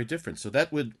is very different. So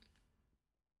that would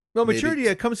Well, maybe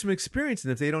maturity comes from experience,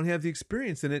 and if they don't have the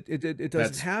experience, then it doesn't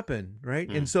that's happen, right?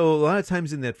 And mm, so a lot of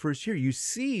times in that first year, you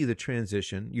see the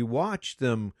transition. You watch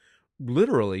them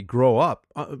literally grow up,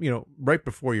 right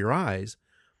before your eyes.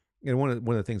 And one of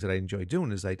the things that I enjoy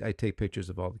doing is I take pictures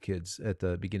of all the kids at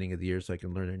the beginning of the year so I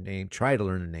can learn their name, try to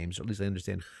learn their names, or at least I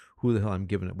understand who the hell I'm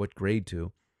giving it what grade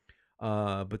to.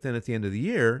 But then at the end of the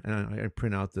year, and I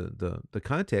print out the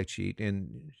contact sheet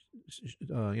and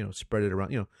spread it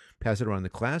around, pass it around the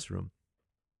classroom.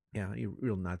 Yeah, you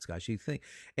real not scotchy thing,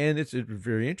 and it's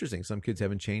very interesting. Some kids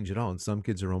haven't changed at all, and some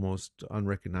kids are almost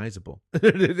unrecognizable.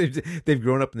 They've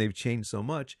grown up and they've changed so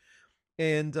much,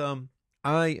 and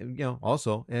I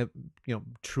also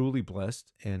am truly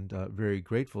blessed and very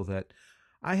grateful that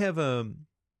I have a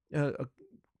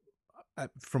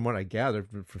from what I gathered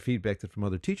for feedback that from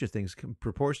other teachers, things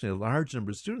proportionally a large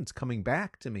number of students coming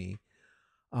back to me,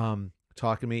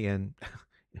 talking to me and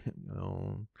you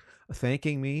know,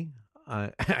 thanking me.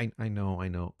 I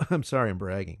know. I'm sorry, I'm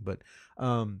bragging, but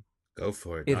go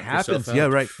for it. it Knock yourself happens. Yeah,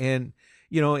 out. right. And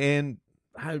and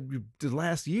the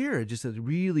last year, just a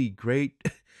really great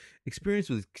experience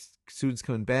with students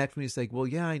coming back to me. It's like, well,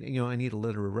 yeah, I need a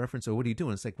letter of reference. Or what are you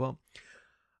doing? It's like, well,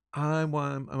 I'm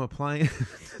applying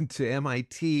to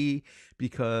MIT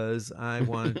because I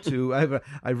want to.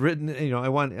 I've written. I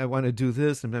want to do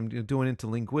this, and I'm doing into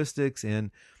linguistics,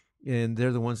 and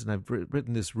they're the ones that I've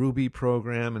written this Ruby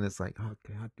program, and it's like, oh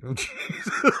God,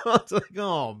 oh, it's like,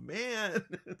 oh man,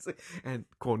 it's like, and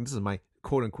quote, this is my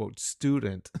quote unquote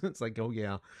student. It's like, oh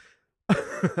yeah.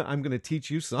 I'm going to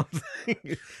teach you something.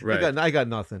 Right. I got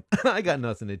nothing. I got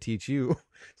nothing to teach you.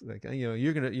 It's like,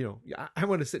 you're going to, I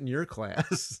want to sit in your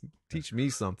class, teach me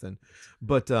something.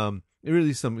 But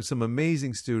really some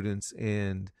amazing students,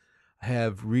 and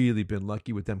have really been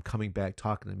lucky with them coming back,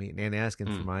 talking to me and asking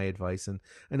for my advice. And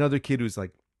another kid who's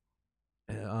like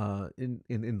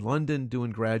in London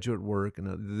doing graduate work,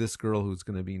 and this girl who's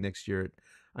going to be next year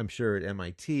I'm sure at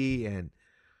MIT. And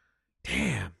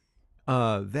damn,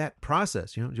 that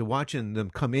process, you're watching them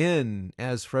come in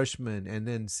as freshmen, and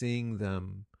then seeing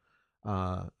them,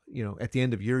 at the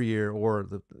end of your year,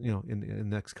 or in the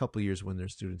next couple of years when they're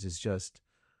students, is just,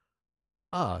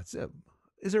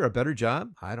 is there a better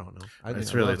job? I don't know.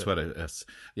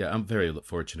 I'm very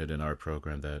fortunate in our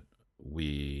program that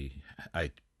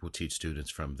I will teach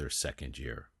students from their second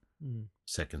year,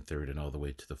 second, third, and all the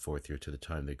way to the fourth year, to the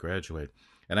time they graduate.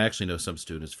 And I actually know some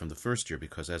students from the first year,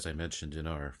 because, as I mentioned in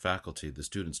our faculty, the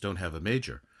students don't have a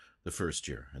major the first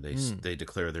year, and they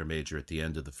declare their major at the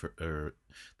end of the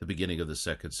beginning of the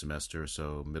second semester,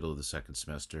 so middle of the second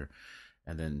semester,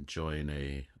 and then join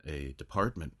a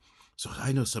department. So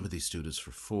I know some of these students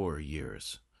for 4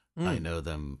 years. I know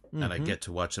them, and I get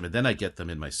to watch them, and then I get them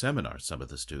in my seminar, some of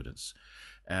the students,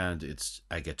 and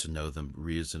I get to know them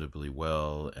reasonably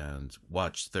well, and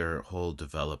watch their whole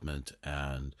development,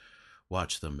 and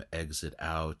watch them exit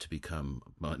out to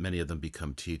many of them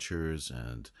become teachers,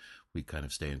 and we kind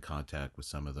of stay in contact with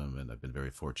some of them, and I've been very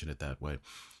fortunate that way.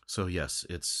 So yes,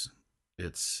 it's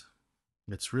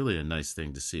really a nice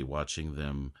thing to see, watching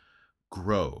them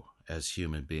grow as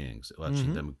human beings,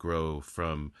 watching them grow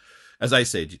from, as I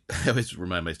say, I always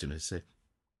remind my students, I say,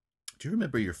 do you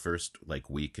remember your first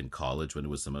week in college when it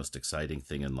was the most exciting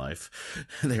thing in life?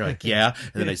 And they're like, yeah.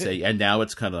 And then I say, and now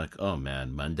it's kind of like, oh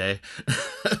man, Monday.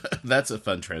 That's a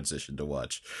fun transition to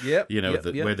watch. Yep.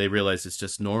 Where they realize it's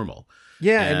just normal.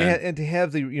 Yeah. And to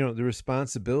have the, the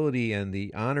responsibility and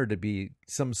the honor to be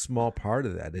some small part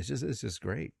of that. It's just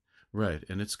great. Right.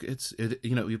 And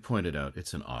you pointed out,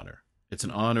 it's an honor. It's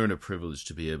an honor and a privilege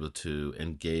to be able to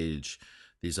engage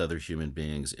these other human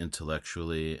beings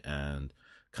intellectually, and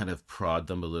kind of prod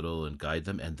them a little and guide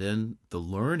them. And then the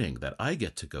learning that I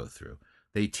get to go through,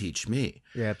 they teach me.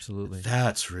 Yeah, absolutely.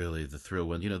 That's really the thrill,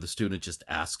 when, the student just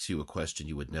asks you a question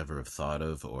you would never have thought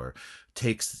of, or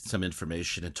takes some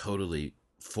information and totally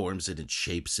forms it and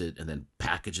shapes it and then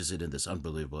packages it in this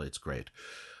unbelievable, it's great.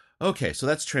 Okay, so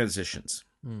that's transitions.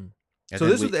 And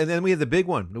then we had the big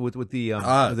one with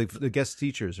the guest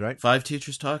teachers, right? 5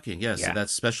 teachers talking. Yes, yeah. So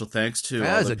that's special thanks to that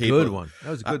all was the a people. Good one. That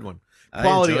was a good one.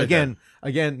 Quality again,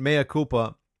 mea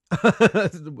culpa.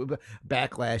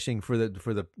 Backlashing for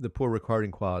the poor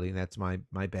recording quality, and that's my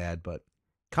bad. But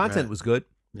content was good.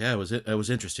 Yeah, it was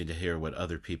interesting to hear what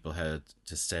other people had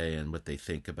to say and what they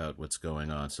think about what's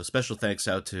going on. So special thanks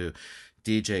out to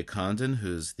DJ Condon,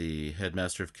 who's the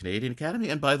headmaster of Canadian Academy,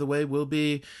 and by the way, will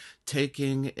be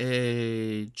taking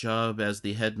a job as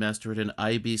the headmaster at an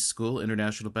IB school,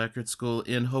 International Backyard School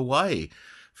in Hawaii,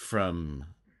 from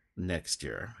next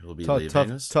year. He'll be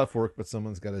leaving us. Tough work, but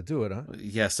someone's got to do it, huh?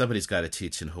 Yeah, somebody's got to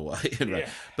teach in Hawaii. Yeah.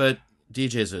 But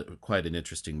DJ's quite an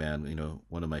interesting man.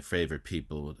 One of my favorite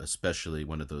people, especially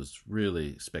one of those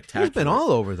really spectacular. He's been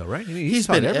all over, though, right? He's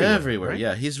been everywhere. Right?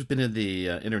 Yeah, he's been in the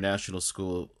international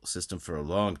school system for a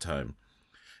long time,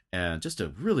 and just a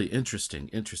really interesting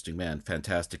man.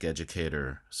 Fantastic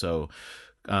educator. So,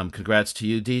 congrats to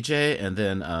you, DJ, and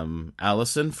then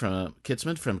Allison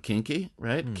Kitzman from Kinky,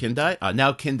 right? Kindai,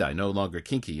 now Kindai, no longer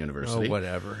Kinky University. Oh,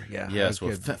 whatever. Yeah. Yes.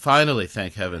 Well, finally,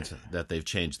 thank heavens that they've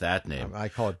changed that name. I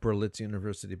call it Berlitz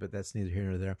University, but that's neither here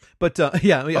nor there. But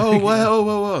yeah. Oh,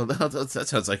 whoa! That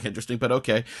sounds like interesting, but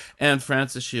okay. And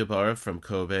Francis Shiobara from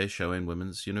Kobe Shoin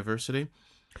Women's University,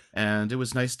 and it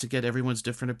was nice to get everyone's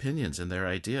different opinions and their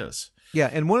ideas. Yeah,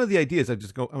 and one of the ideas I'm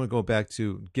going to go back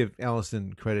to give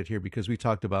Allison credit here, because we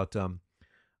talked about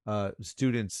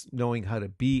students knowing how to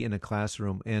be in a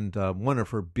classroom, and one of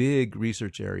her big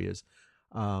research areas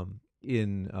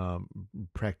in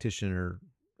practitioner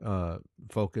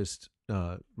focused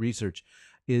research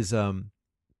is the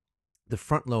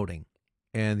front loading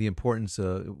and the importance.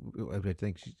 I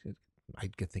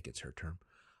think it's her term.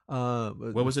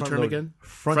 What was the term again?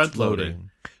 Front loading.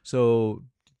 So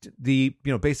the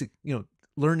basic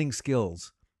learning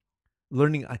skills,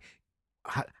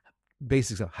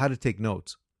 basics of how to take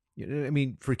notes, I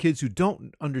mean, for kids who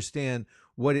don't understand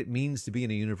what it means to be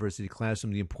in a university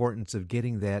classroom, the importance of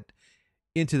getting that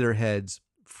into their heads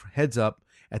up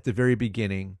at the very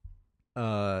beginning,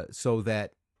 so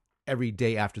that every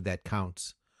day after that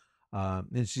counts.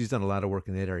 And she's done a lot of work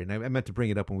in that area. And I meant to bring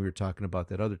it up when we were talking about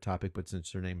that other topic, but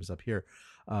since her name is up here,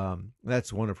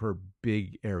 that's one of her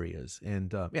big areas.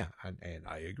 And and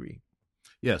I agree.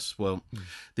 Yes. Well,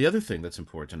 the other thing that's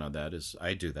important on that is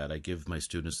I do that. I give my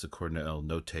students the Cornell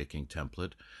note-taking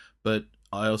template, but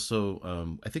I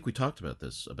also, I think we talked about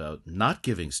this, about not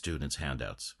giving students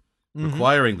handouts,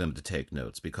 requiring them to take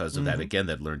notes because of that, again,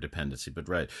 that learned dependency. But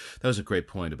right, that was a great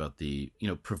point about the,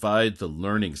 provide the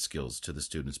learning skills to the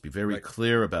students, be very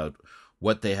clear about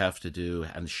what they have to do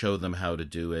and show them how to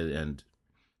do it. And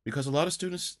because a lot of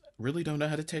students really don't know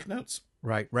how to take notes.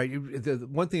 Right. The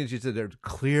one thing is you said there are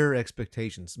clear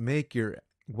expectations.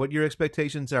 What your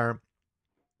expectations are.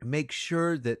 Make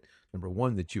sure that, number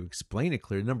one, that you explain it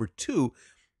clearly. Number two,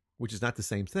 which is not the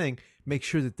same thing, make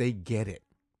sure that they get it.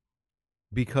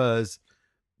 Because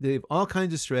they have all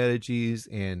kinds of strategies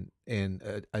and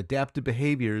adaptive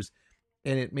behaviors,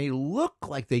 and it may look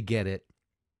like they get it.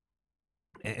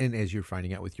 And as you're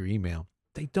finding out with your email,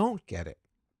 they don't get it.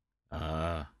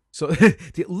 So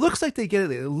it looks like they get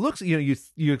it. It looks,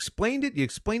 you explained it. You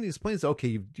explained it.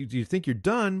 Okay, you think you're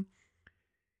done.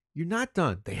 You're not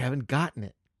done. They haven't gotten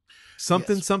it.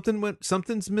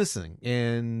 Something's missing,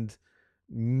 and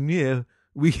yeah,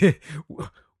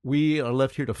 we are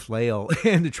left here to flail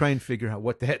and to try and figure out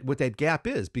what that gap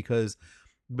is, because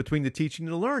between the teaching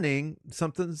and the learning,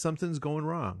 something's going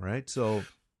wrong, right? So,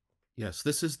 yes,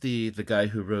 this is the guy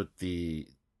who wrote the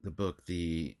book,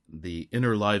 the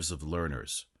Inner Lives of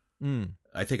Learners.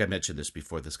 I think I mentioned this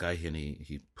before. This guy,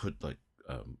 he put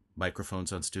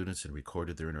microphones on students and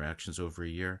recorded their interactions over a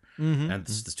year. And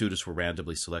the students were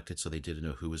randomly selected, so they didn't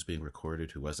know who was being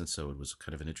recorded, who wasn't. So it was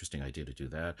kind of an interesting idea to do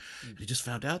that. He just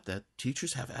found out that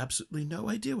teachers have absolutely no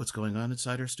idea what's going on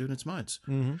inside our students' minds.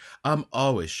 I'm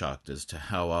always shocked as to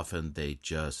how often they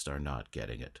just are not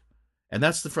getting it. And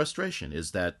that's the frustration,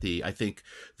 is that I think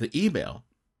the email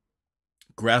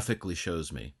graphically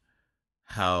shows me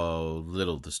how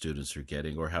little the students are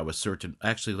getting, or how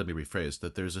actually, let me rephrase,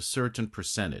 that there's a certain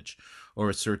percentage or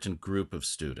a certain group of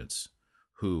students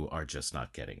who are just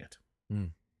not getting it.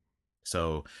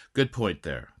 So good point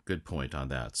there. Good point on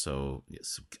that. So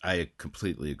yes, I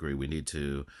completely agree. We need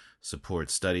to support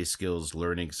study skills,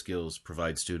 learning skills,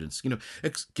 provide students,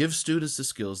 give students the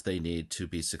skills they need to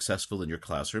be successful in your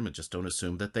classroom, and just don't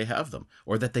assume that they have them,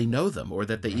 or that they know them, or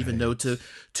that they even know to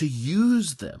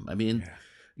use them. I mean,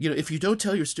 if you don't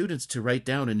tell your students to write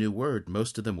down a new word,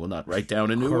 most of them will not write down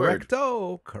a new word.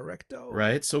 Correcto.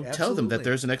 Right? So Tell them that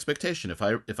there's an expectation.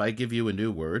 If I give you a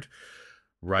new word,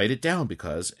 write it down,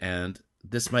 and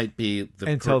this might be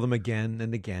tell them again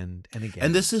and again and again.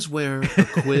 And this is where a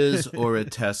quiz or a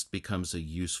test becomes a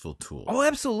useful tool. Oh,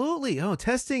 absolutely. Oh,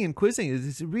 testing and quizzing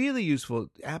is really useful.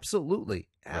 Absolutely.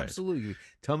 Right.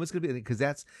 Tell them it's going to be, because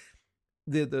that's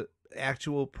the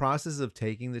actual process of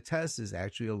taking the test is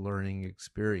actually a learning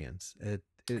experience.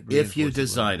 If you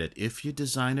design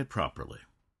it properly.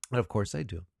 Of course I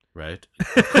do. Right?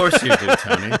 Of course you do,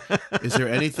 Tony. Is there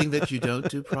anything that you don't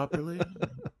do properly?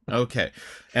 Okay.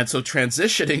 And so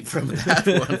transitioning from that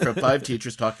one, from 5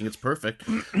 teachers talking it's perfect,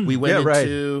 we went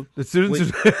into... The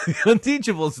students are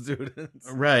unteachable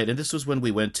students. Right. And this was when we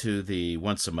went to the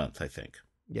once a month, I think.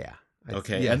 Yeah.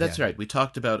 Okay. And that's right. We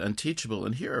talked about unteachable.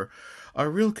 And here, our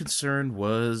real concern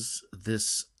was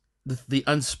the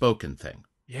unspoken thing.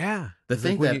 Yeah. The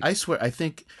thing that I swear, I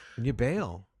think... When you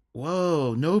bail.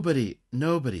 Whoa, nobody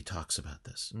talks about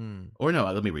this. Or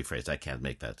no, let me rephrase. I can't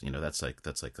make that. That's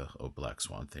like a black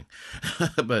swan thing.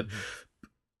 But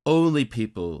only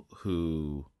people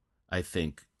who I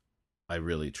think I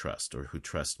really trust, or who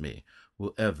trust me,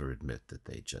 will ever admit that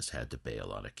they just had to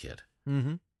bail on a kid.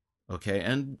 Okay,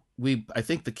 and I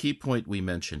think the key point we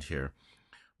mentioned here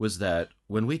was that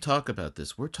when we talk about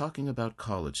this, we're talking about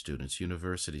college students,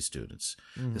 university students.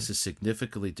 This is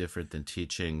significantly different than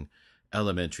teaching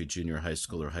elementary, junior high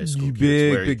school, or high school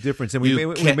kids. Big difference. And we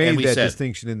made that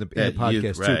distinction in the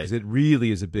podcast too, because it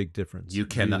really is a big difference. You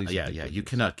cannot, you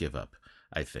cannot give up,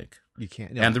 I think. You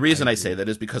can't. No, and the reason I say that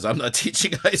is because I'm not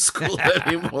teaching high school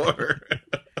anymore.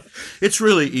 It's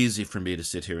really easy for me to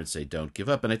sit here and say, don't give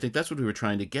up. And I think that's what we were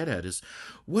trying to get at, is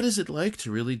what is it like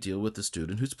to really deal with the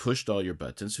student who's pushed all your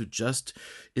buttons, who just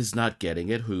is not getting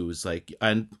it, who's like,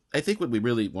 and I think what we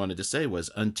really wanted to say was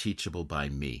unteachable by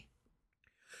me.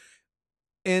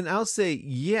 And I'll say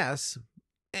yes.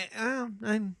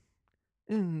 I'm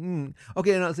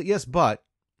okay. And I'll say yes, but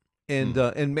and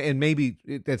maybe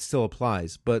that still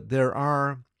applies. But there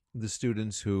are the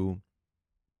students who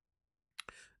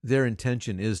their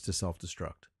intention is to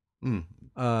self-destruct. Mm.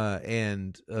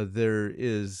 There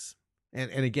is,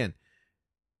 and again,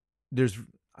 there's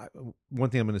one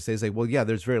thing I'm going to say is like, well, yeah,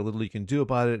 there's very little you can do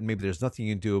about it, and maybe there's nothing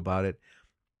you can do about it,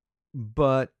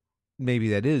 but maybe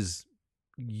that is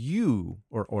you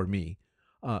or me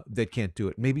that can't do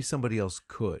it. Maybe somebody else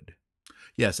could.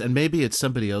 Yes, and maybe it's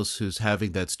somebody else who's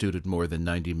having that student more than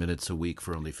 90 minutes a week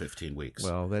for only 15 weeks.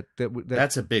 Well,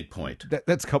 that's a big point.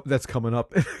 That's coming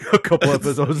up in a couple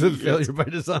episodes of Failure by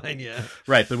Design, yeah.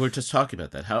 Right, but we're just talking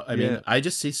about that. I mean, I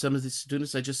just see some of these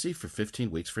students I just see for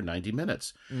 15 weeks for 90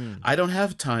 minutes. I don't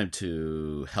have time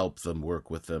to help them, work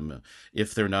with them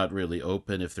if they're not really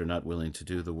open, if they're not willing to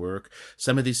do the work.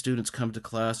 Some of these students come to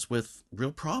class with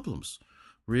real problems.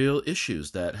 Real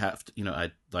issues that have to,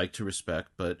 I'd like to respect,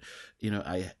 but,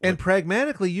 And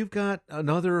pragmatically, you've got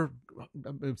another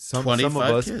 25 some of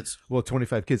us, kids. Well,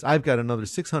 25 kids. I've got another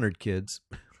 600 kids.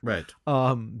 Right.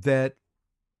 That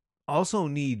also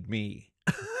need me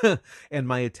and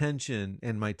my attention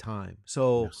and my time.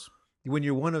 So when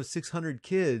you're one of 600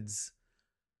 kids,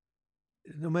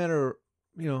 no matter,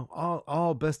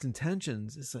 all best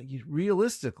intentions, it's like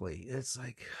realistically, it's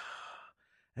like,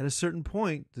 at a certain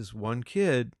point, this one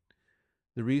kid,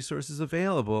 the resources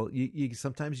available, you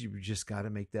sometimes you just got to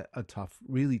make that a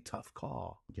really tough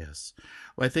call. Yes.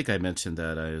 Well, I think I mentioned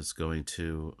that I was going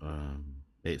to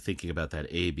thinking about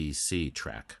that ABC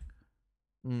track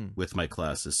with my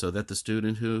classes, so that the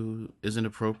student who isn't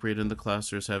appropriate in the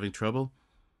class or is having trouble,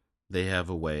 they have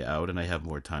a way out, and I have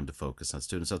more time to focus on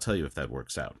students. I'll tell you if that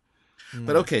works out.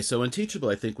 But okay, so Unteachable,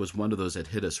 I think, was one of those that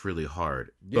hit us really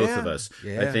hard, both of us.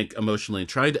 Yeah. I think emotionally, and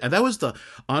trying to, and that was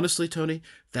honestly, Tony,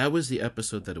 that was the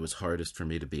episode that it was hardest for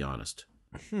me to be honest.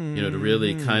 To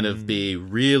really kind of be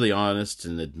really honest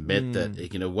and admit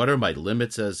that, what are my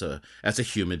limits as a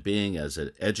human being, as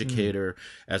an educator,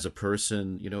 as a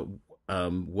person,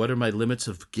 what are my limits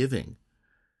of giving?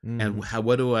 And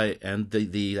what do I, and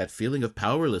that feeling of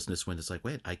powerlessness when it's like,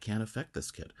 wait, I can't affect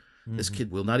this kid. This kid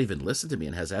will not even listen to me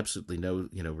and has absolutely no,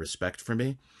 respect for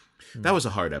me. That was a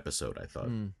hard episode, I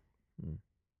thought.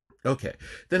 Okay.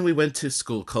 Then we went to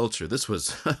school culture. This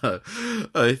was,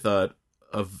 I thought,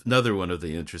 of another one of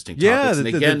the interesting topics. And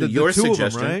again, your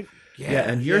suggestion. Right?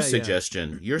 And your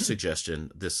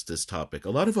suggestion, this topic. A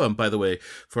lot of them, by the way,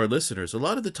 for our listeners, a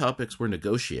lot of the topics we're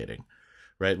negotiating.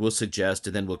 Right, we'll suggest,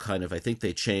 and then we'll I think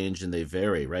they change and they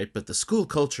vary, right? But the school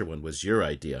culture one was your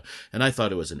idea, and I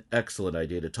thought it was an excellent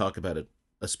idea to talk about it,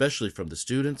 especially from the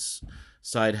students'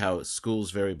 side, how schools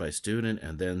vary by student,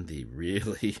 and then the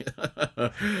really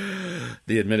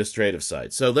the administrative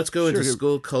side. So let's go into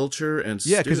school culture and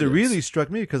students. Because it really struck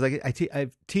me, because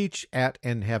I teach at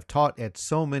and have taught at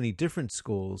so many different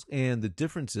schools, and the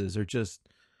differences are just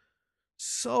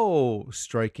so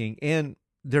striking, and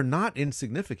they're not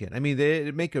insignificant. I mean,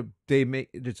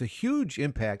 there's a huge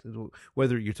impact,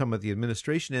 whether you're talking about the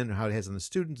administration end or how it has on the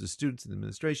students and the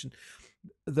administration.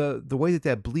 The way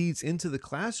that bleeds into the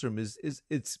classroom is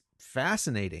it's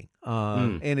fascinating,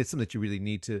 and it's something that you really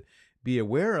need to be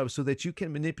aware of so that you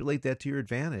can manipulate that to your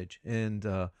advantage. And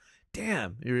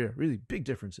damn, there are really big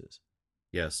differences.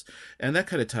 Yes, and that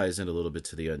kind of ties in a little bit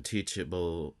to the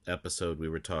Unteachable episode we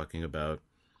were talking about,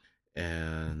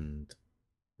 and.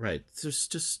 Right. There's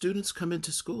just students come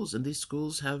into schools, and these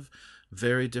schools have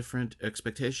very different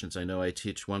expectations. I know I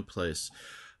teach one place,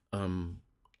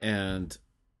 and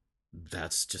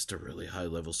that's just a really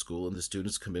high-level school, and the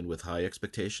students come in with high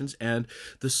expectations, and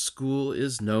the school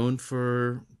is known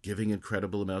for giving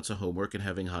incredible amounts of homework and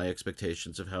having high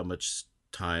expectations of how much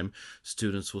time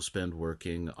students will spend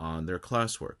working on their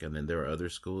classwork. And then there are other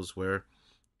schools where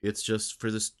it's just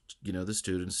for the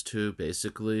students to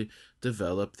basically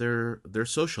develop their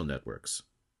social networks.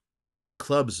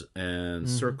 Clubs and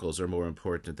circles are more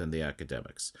important than the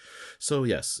academics. So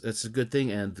yes, it's a good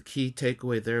thing. And the key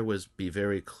takeaway there was be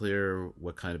very clear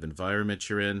what kind of environment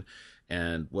you're in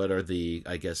and what are the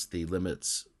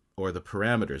limits or the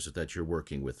parameters that you're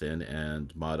working within,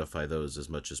 and modify those as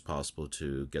much as possible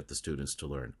to get the students to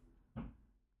learn.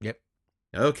 Yep.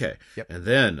 Okay. Yep. And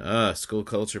then school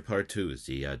culture part 2 is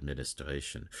the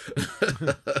administration.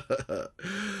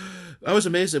 I was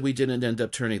amazed that we didn't end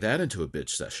up turning that into a bitch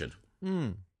session.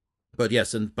 But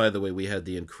yes, and by the way, we had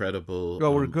the incredible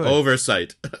we're good.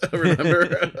 Oversight.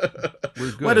 Remember?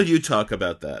 We're good. Why don't you talk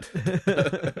about that?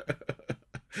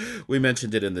 We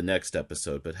mentioned it in the next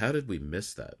episode, but how did we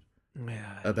miss that?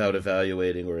 Yeah, about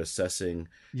evaluating or assessing.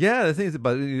 Yeah, the thing is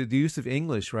about the use of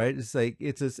English, right? It's like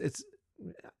it's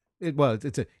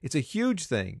a huge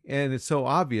thing, and it's so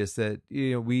obvious that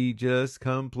we just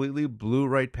completely blew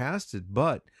right past it.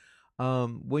 But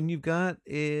when you've got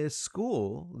a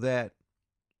school that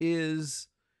is,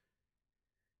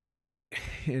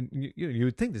 and you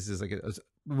would think this is like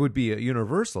would be a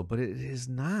universal, but it is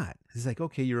not. It's like,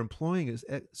 okay, you're employing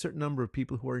a certain number of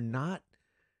people who are not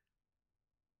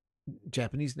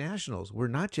Japanese nationals. We're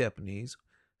not Japanese.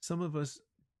 Some of us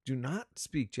do not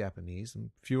speak Japanese, and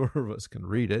fewer of us can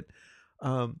read it.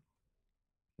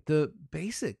 The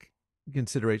basic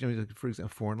consideration, I mean, for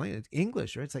example, foreign language,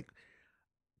 English, right? It's like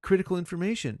critical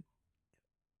information.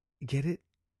 Get it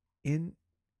in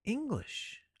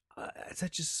English. It's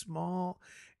such a small,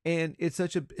 and it's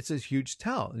a huge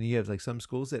tell. And you have like some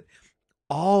schools that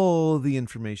all the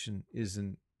information is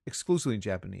exclusively in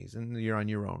Japanese, and you're on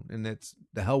your own, and that's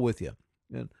the hell with you.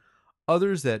 And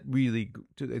others that really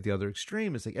to the other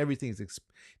extreme, it's like everything's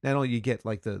not only you get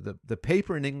like the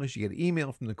paper in English, you get an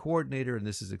email from the coordinator, and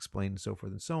this is explained and so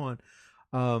forth and so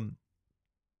on.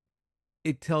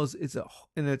 It's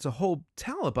a whole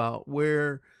tell about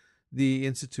where the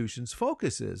institution's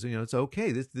focus is. It's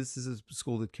okay. This is a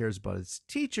school that cares about its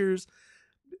teachers.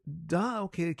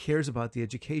 Okay, it cares about the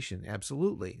education.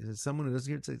 Absolutely. Someone who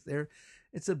doesn't care,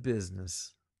 it's a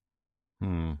business.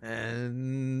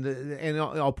 And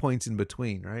all points in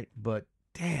between, right? But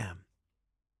damn,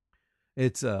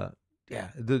 it's the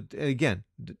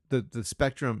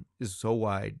spectrum is so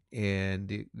wide,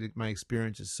 and my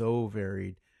experience is so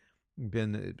varied.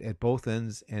 Been at both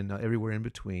ends and everywhere in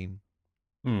between.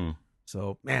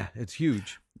 So, it's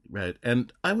huge. Right.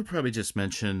 And I would probably just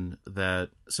mention that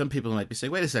some people might be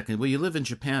saying, wait a second, well, you live in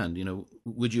Japan,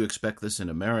 would you expect this in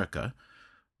America?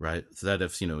 Right. So that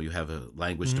if, you have a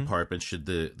language department, should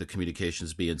the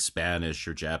communications be in Spanish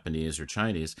or Japanese or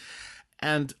Chinese?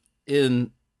 And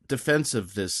in defense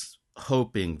of this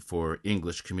hoping for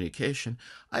English communication,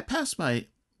 I pass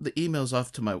the emails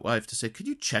off to my wife to say, could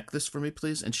you check this for me,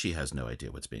 please? And she has no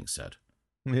idea what's being said.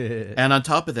 And on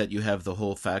top of that, you have the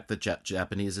whole fact that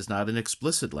Japanese is not an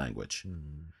explicit language,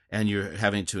 and you're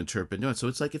having to interpret nuance. So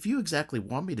it's like, if you exactly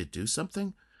want me to do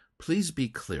something, please be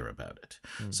clear about it.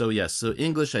 So yes, so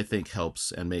English, I think,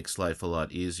 helps and makes life a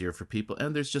lot easier for people.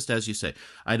 And there's just, as you say,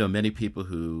 I know many people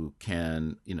who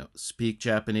can, speak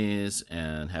Japanese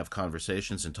and have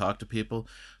conversations and talk to people,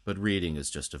 but reading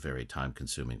is just a very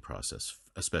time-consuming process,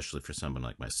 especially for someone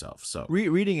like myself. So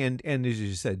reading and as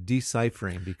you said,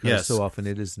 deciphering, because so often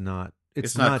it's not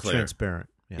clear. Transparent.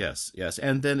 Yeah. Yes.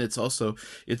 And then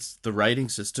the writing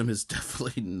system is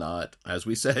definitely not, as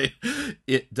we say,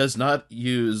 it does not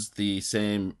use the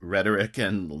same rhetoric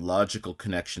and logical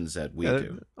connections that we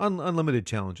do. Unlimited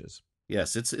challenges.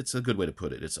 Yes, it's a good way to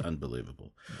put it. It's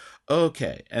unbelievable.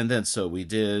 Okay. And then so we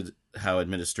did how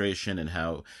administration and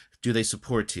how do they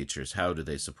support teachers? How do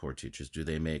they support teachers? Do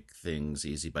they make things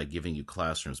easy by giving you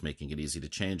classrooms, making it easy to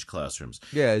change classrooms?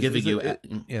 Yeah,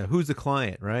 who's the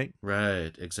client, right?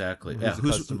 Right, exactly. Who's the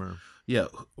customer? Yeah,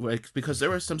 because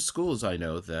there are some schools I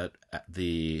know that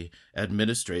the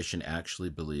administration actually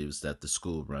believes that the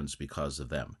school runs because of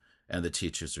them, and the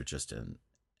teachers are just an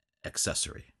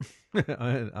accessory.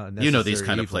 These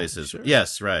kind of places. Sure.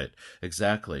 Yes, right,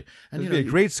 exactly. And it'd be a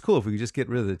great school if we could just get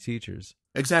rid of the teachers.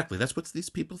 Exactly. That's what these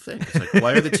people think. It's like,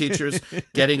 why are the teachers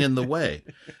getting in the way,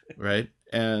 right?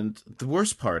 And the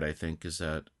worst part, I think, is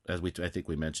that, I think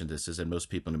we mentioned this, is that most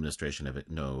people in administration have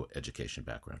no education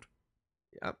background.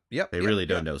 Yep. They really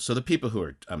don't know. So the people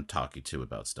who I'm talking to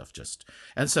about stuff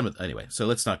anyway, so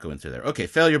let's not go into there. Okay,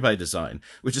 failure by design,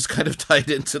 which is kind of tied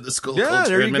into the school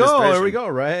culture administration. There we go.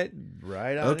 Right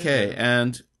on. Okay,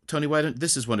 and Tony,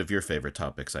 this is one of your favorite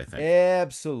topics, I think.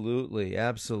 Absolutely.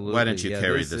 Why don't you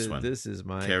carry this one? This is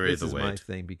my weight.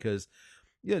 thing, because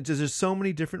there's so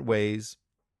many different ways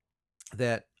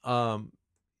that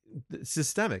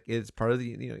systemic. It's part of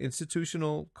the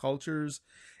institutional cultures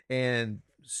and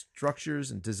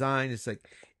structures and design. It's like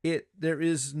there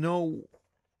is no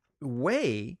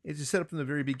way. It's just set up from the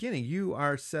very beginning. You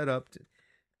are set up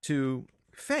to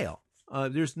fail.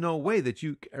 There's no way that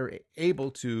you are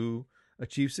able to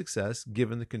achieve success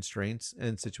given the constraints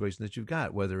and situation that you've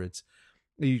got, whether it's,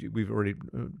 we've already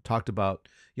talked about,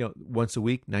 once a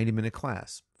week, 90-minute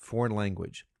class, foreign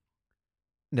language.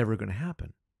 Never going to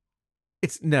happen.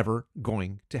 It's never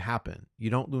going to happen. You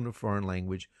don't learn a foreign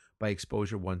language by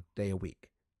exposure 1 day a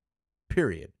week,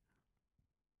 period.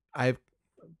 I have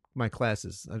my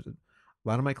classes, a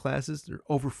lot of my classes, there are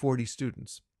over 40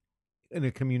 students in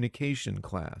a communication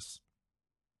class.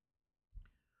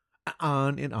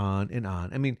 On and on and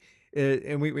on. I mean,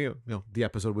 and we the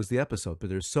episode was the episode, but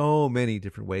there's so many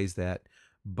different ways that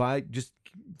by just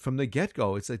from the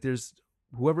get-go, it's like there's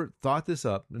whoever thought this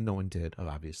up, and no one did,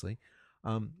 obviously,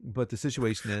 But the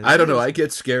situation is, I don't know. I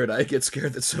get scared. I get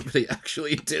scared that somebody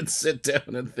actually did sit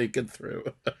down and think it through.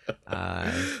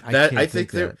 I That I can't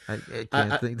think think that. I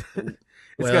can't think that.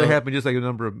 It's got to well, happen just like a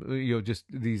number of, just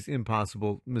these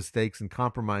impossible mistakes and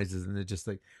compromises, and it just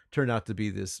like turned out to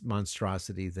be this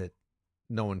monstrosity that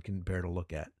no one can bear to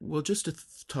look at. well, just to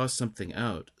toss something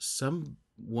out,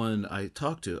 someone I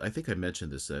talked to, I think I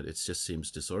mentioned this, that it just seems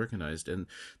disorganized, and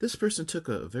this person took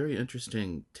a very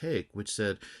interesting take, which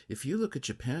said, if you look at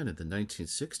Japan in the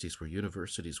 1960s, where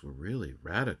universities were really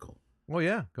radical, Oh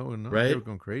yeah, they right? were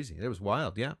going crazy. It was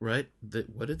wild. Yeah. Right?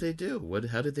 What did they do?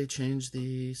 How did they change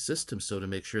the system so to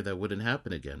make sure that wouldn't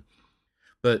happen again?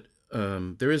 But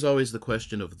there is always the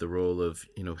question of the role of,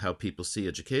 how people see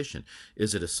education.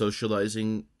 Is it a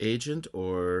socializing agent,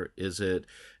 or is it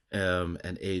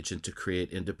an agent to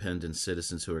create independent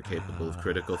citizens who are capable of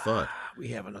critical thought? We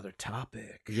have another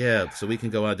topic. Yeah, so we can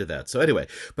go on to that. So anyway,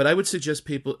 but I would suggest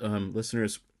people,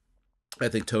 listeners, I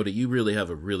think, Tony, you really have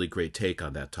a really great take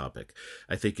on that topic.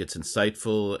 I think it's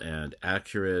insightful and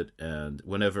accurate, and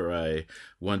whenever I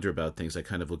wonder about things, I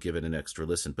kind of will give it an extra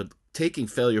listen. But taking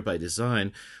failure by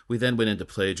design, we then went into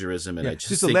plagiarism, and Yeah. I just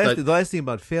Just the think the last thing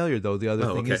about failure, though, the other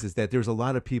thing okay. is that there's a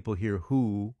lot of people here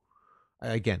who,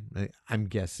 again, I'm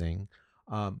guessing,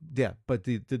 yeah, but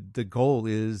the goal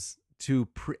is to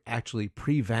actually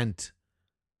prevent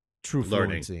true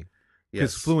Learning. fluency,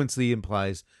 because Yes. fluency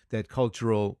implies that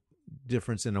cultural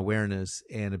difference in awareness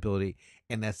and ability,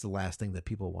 and that's the last thing that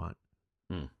people want.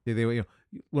 Hmm. They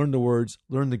learn the words,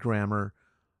 learn the grammar,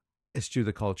 eschew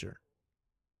the culture,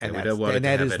 And and we don't want it to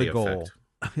that have is any the goal.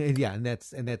 effect. And yeah, and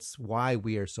that's why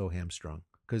we are so hamstrung,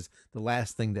 because the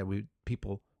last thing that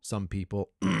some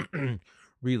people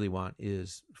really want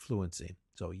is fluency.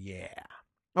 So yeah.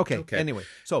 Okay. Okay. Anyway,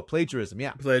 so plagiarism.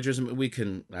 Yeah. Plagiarism,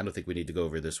 I don't think we need to go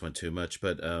over this one too much,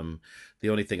 but the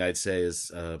only thing I'd say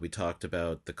is we talked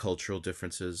about the cultural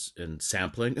differences in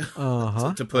sampling,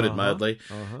 to put it mildly.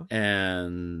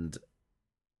 And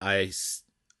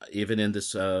even in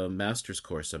this master's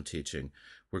course I'm teaching,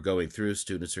 we're going through,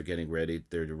 students are getting ready,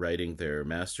 they're writing their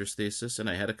master's thesis, and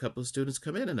I had a couple of students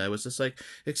come in, and I was just like,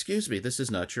 excuse me, this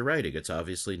is not your writing. It's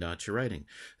obviously not your writing.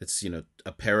 It's,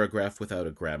 a paragraph without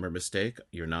a grammar mistake.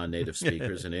 You're non-native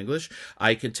speakers in English.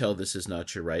 I can tell this is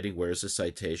not your writing. Where's the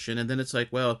citation? And then it's like,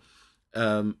 well,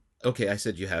 okay, I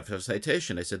said, you have to have a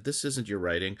citation. I said, this isn't your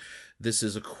writing. This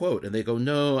is a quote. And they go,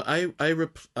 no,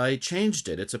 I changed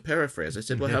it. It's a paraphrase. I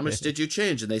said, well, how much did you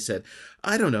change? And they said,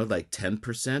 I don't know, like 10%,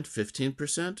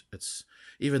 15%.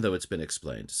 Even though it's been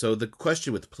explained. So the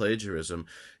question with plagiarism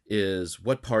is,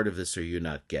 what part of this are you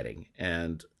not getting?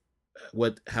 And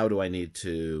how do I need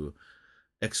to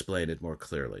explain it more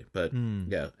clearly? But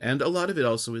yeah, and a lot of it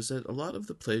also is that a lot of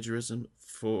the plagiarism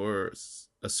for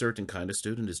a certain kind of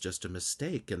student is just a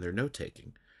mistake in their note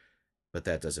taking, but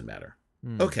that doesn't matter.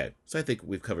 Okay, so I think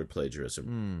we've covered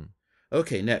plagiarism.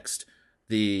 Okay, next,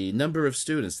 the number of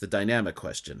students, the dynamic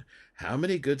question. How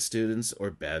many good students or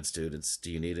bad students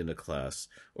do you need in a class?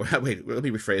 Or wait, let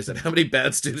me rephrase that. How many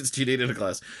bad students do you need in a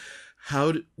class?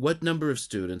 What number of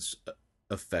students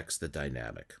affects the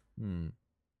dynamic?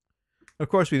 Of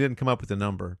course, we didn't come up with a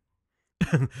number.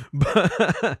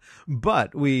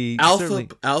 but we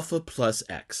alpha plus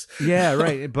X. Yeah,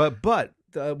 right. But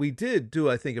we did do,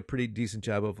 I think, a pretty decent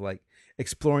job of like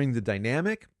exploring the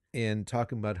dynamic and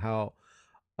talking about how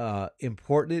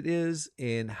important it is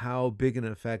and how big an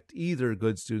effect either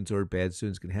good students or bad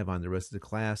students can have on the rest of the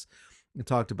class. We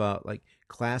talked about like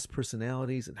class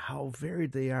personalities and how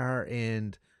varied they are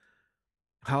and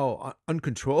how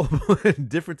uncontrollable and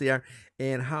different they are,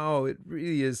 and how it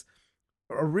really is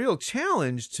a real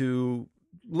challenge to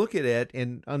look at it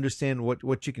and understand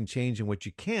what you can change and what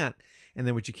you can't, and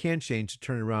then what you can change to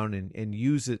turn it around and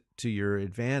use it to your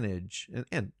advantage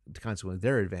and consequently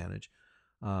their advantage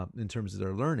in terms of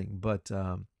their learning. But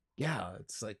yeah,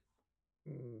 it's like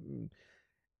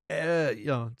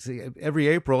see, every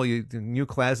April you new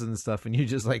classes and stuff, and you're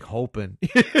just like hoping,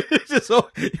 just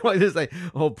like,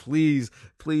 oh please,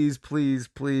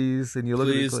 and you look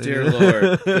please, at dear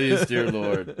Lord, please, dear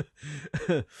Lord.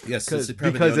 Yes,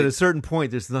 because at a certain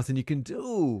point, there's nothing you can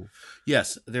do.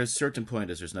 Yes, there's a certain point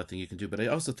as there's nothing you can do. But I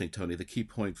also think, Tony, the key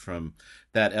point from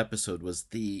that episode was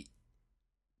the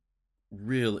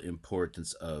real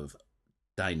importance of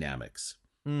dynamics.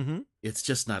 Mm-hmm. It's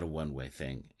just not a one-way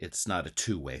thing. It's not a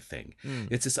two-way thing.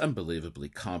 It's this unbelievably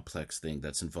complex thing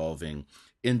that's involving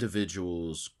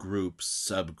individuals, groups,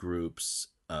 subgroups,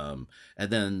 and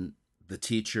then the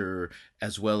teacher,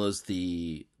 as well as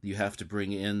you have to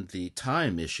bring in the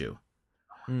time issue,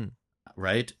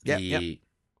 right? Yeah.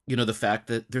 The fact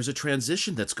that there's a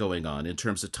transition that's going on in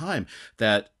terms of time,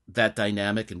 that that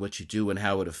dynamic and what you do and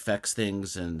how it affects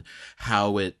things and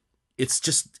how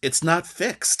it's not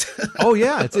fixed. Oh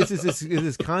yeah,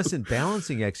 it's constant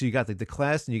balancing act. So you got the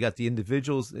class and you got the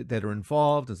individuals that are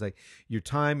involved. It's like your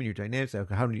time and your dynamics. Like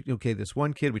how do you, okay, this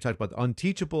one kid we talked about the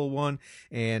unteachable one,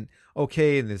 and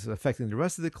okay, and this is affecting the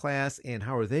rest of the class, and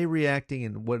how are they reacting,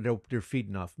 and what they're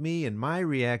feeding off me and my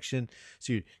reaction.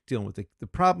 So you're dealing with the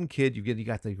problem kid. You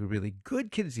got the really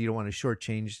good kids. You don't want to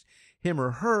shortchange him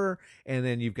or her, and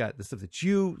then you've got the stuff that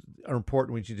you are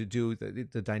important with you to do,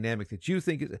 the dynamic that you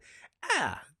think is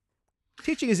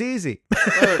teaching is easy.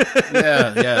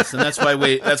 Yes, and that's why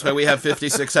we have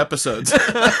 56 episodes.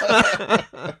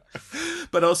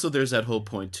 But also there's that whole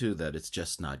point too that it's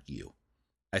just not you.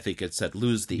 I think it's that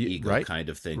lose the ego kind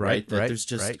of thing, right? That there's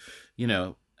just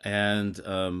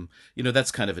and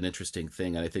that's kind of an interesting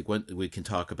thing. And I think we can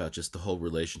talk about just the whole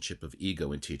relationship of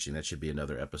ego and teaching. That should be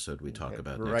another episode we talk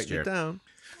about next year. Write it down.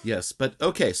 Yes, but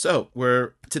okay, so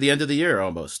we're to the end of the year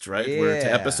almost, right? Yeah. We're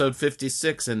to episode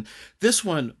 56, and this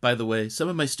one, by the way, some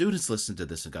of my students listened to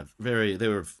this and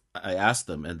I asked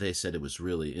them, and they said it was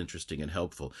really interesting and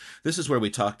helpful. This is where we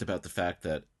talked about the fact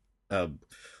that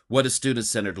what does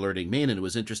student-centered learning mean? And it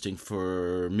was interesting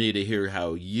for me to hear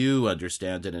how you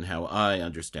understand it and how I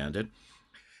understand it.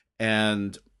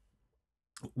 And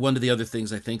one of the other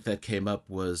things I think that came up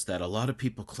was that a lot of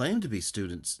people claim to be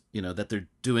students, that they're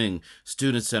doing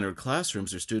student-centered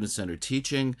classrooms or student-centered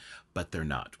teaching, but they're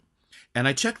not. And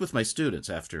I checked with my students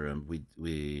after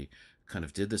we kind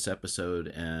of did this episode,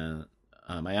 and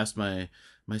I asked my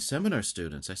seminar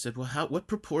students, I said, well, what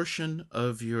proportion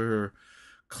of your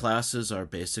classes are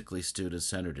basically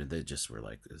student-centered? And they just were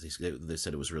like, they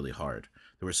said it was really hard.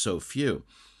 There were so few.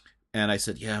 And I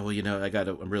said, yeah, well,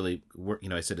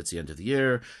 I said, it's the end of the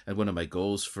year. And one of my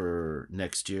goals for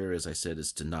next year, as I said,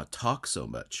 is to not talk so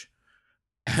much.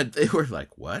 And they were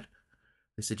like, what?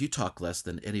 They said, you talk less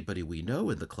than anybody we know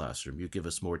in the classroom. You give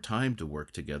us more time to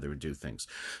work together and do things.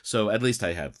 So at least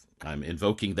I'm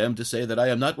invoking them to say that I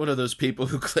am not one of those people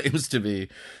who claims to be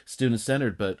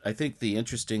student-centered. But I think the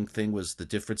interesting thing was the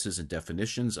differences in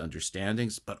definitions,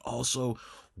 understandings, but also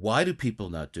why do people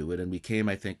not do it? And we came,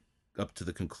 I think, up to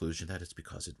the conclusion that it's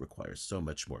because it requires so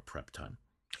much more prep time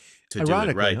to do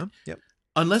it right. Huh? Yep.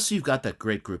 Unless you've got that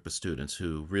great group of students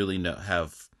who really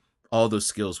have all those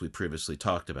skills we previously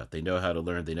talked about. They know how to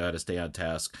learn. They know how to stay on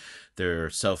task. They're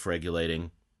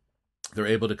self-regulating. They're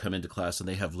able to come into class and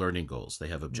they have learning goals. They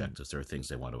have objectives. There are things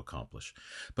they want to accomplish.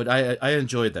 But I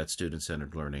enjoyed that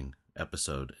student-centered learning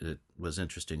episode. It was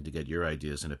interesting to get your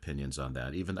ideas and opinions on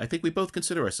that. Even I think we both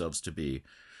consider ourselves to be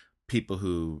people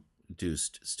who do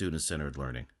student-centered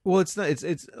learning. Well, it's not.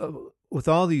 It's with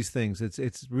all these things.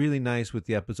 It's really nice with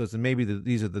the episodes, and maybe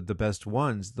these are the best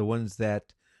ones. The ones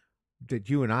that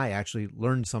you and I actually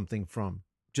learned something from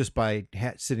just by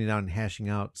sitting down and hashing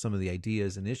out some of the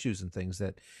ideas and issues and things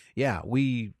that,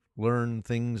 we learn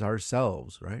things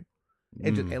ourselves, right?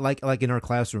 And like in our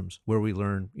classrooms where we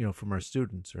learn, from our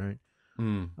students, right?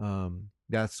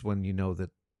 That's when you know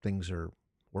that things are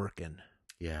working.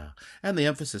 Yeah. And the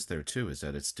emphasis there, too, is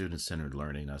that it's student-centered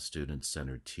learning, not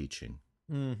student-centered teaching.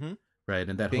 Mm-hmm. Right.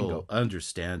 And that whole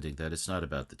understanding that it's not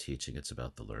about the teaching, it's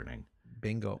about the learning.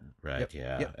 Bingo. Right. Yep.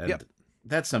 Yeah. Yep. And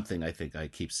that's something I think I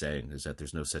keep saying is that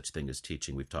there's no such thing as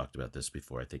teaching. We've talked about this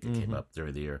before. I think it came up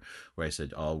during the year where I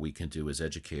said all we can do as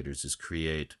educators is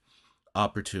create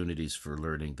opportunities for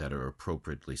learning that are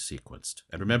appropriately sequenced.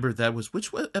 And remember, that was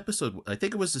which episode? I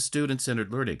think it was the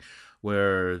student-centered learning,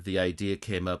 where the idea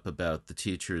came up about the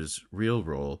teacher's real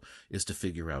role is to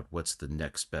figure out what's the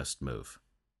next best move.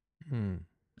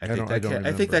 I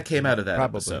think that came out of that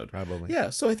episode. Probably. Yeah.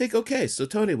 So I think, okay. So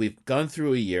Tony, we've gone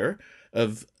through a year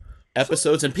of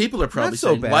episodes, and people are probably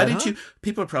saying, "Why didn't you?"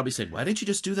 People are probably saying, "Why didn't you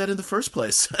just do that in the first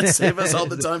place? Save us all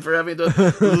the time for having to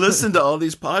listen to all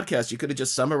these podcasts. You could have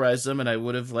just summarized them, and I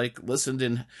would have listened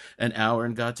in an hour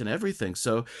and gotten everything."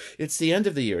 So it's the end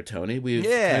of the year, Tony. We've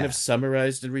kind of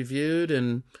summarized and reviewed.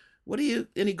 And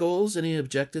any goals, any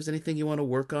objectives, anything you want to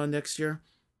work on next year?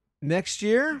 Next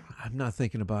year, I'm not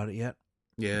thinking about it yet.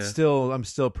 Yeah. I'm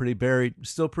still pretty buried.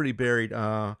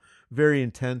 Very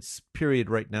intense period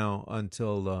right now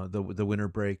until the winter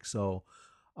break. So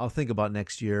I'll think about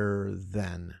next year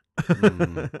then.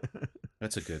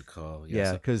 That's a good call. Yes.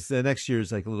 Yeah, because the next year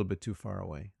is like a little bit too far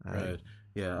away. Right.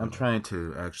 Yeah, I'm trying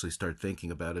to actually start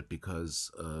thinking about it because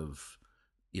of,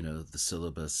 the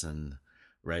syllabus and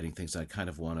writing things. I kind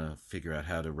of want to figure out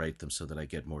how to write them so that I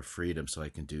get more freedom so I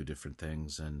can do different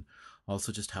things, and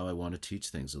also just how I want to teach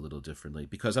things a little differently,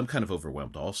 because I'm kind of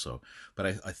overwhelmed also. But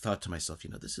I thought to myself,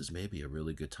 this is maybe a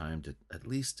really good time to at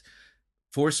least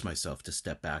force myself to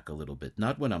step back a little bit,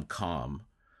 not when I'm calm,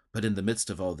 But in the midst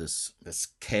of all this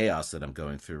chaos that I'm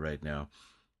going through right now,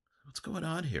 what's going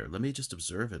on here? Let me just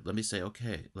observe it. Let me say,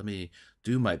 okay, let me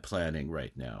do my planning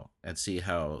right now and see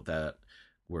how that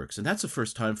works. And that's the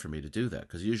first time for me to do that,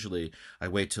 because usually I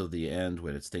wait till the end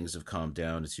when things have calmed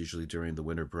down. It's usually during the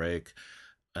winter break.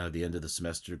 The end of the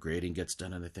semester, grading gets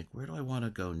done, and I think, where do I want to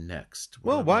go next?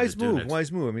 Well, wise move. I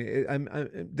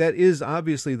mean, that is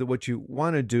obviously what you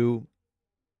want to do.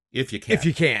 If you can. If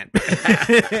you can.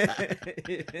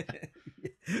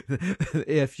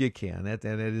 If you can. That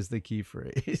is the key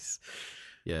phrase.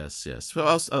 Yes.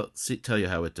 Well, I'll tell you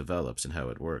how it develops and how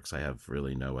it works. I have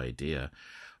really no idea.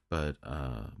 But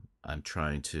I'm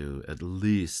trying to at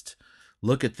least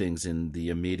look at things in the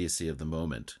immediacy of the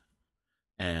moment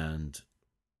and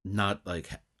not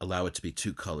allow it to be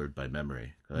too colored by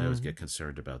memory. I always get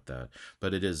concerned about that.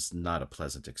 But it is not a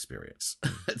pleasant experience.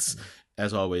 It's,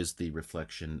 as always, the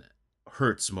reflection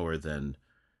hurts more than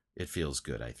it feels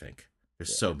good, I think.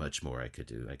 There's so much more I could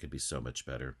do. I could be so much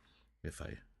better if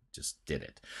I just did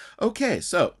it. Okay,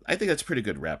 so I think that's a pretty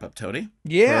good wrap up, Tony.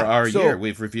 Yeah. For our year.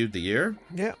 We've reviewed the year.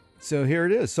 Yeah. So here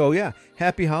it is. So yeah,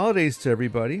 happy holidays to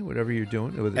everybody, whatever you're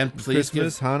doing. And please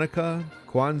Christmas, Hanukkah,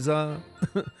 Kwanzaa,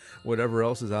 whatever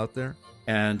else is out there.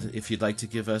 And if you'd like to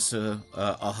give us a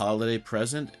holiday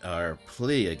present, our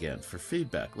plea again for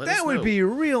feedback, let us know. That would be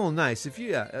real nice. If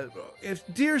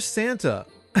dear Santa,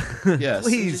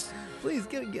 yes, please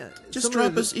get just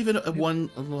drop us even a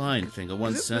one line thing, a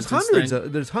one sentence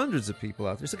thing. There's hundreds of people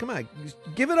out there. So come on,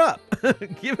 give it up.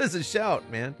 Give us a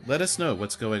shout, man. Let us know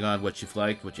what's going on, what you've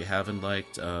liked, what you haven't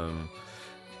liked,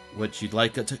 what you'd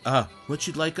like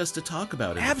us to talk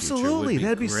about in Absolutely. the future.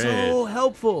 That'd be so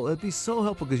helpful. That'd be so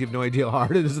helpful because you have no idea how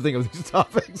hard it is to think of these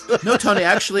topics. No, Tony,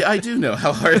 actually, I do know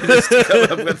how hard it is to come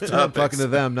up with topics. I'm talking to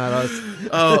them, not us.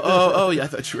 Oh, yeah, I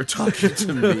thought you were talking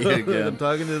to me again. I'm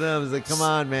talking to them. It's like, come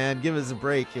on, man, give us a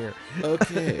break here.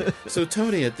 Okay. So,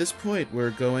 Tony, at this point,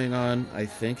 we're going on, I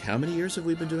think, how many years have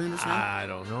we been doing this now? I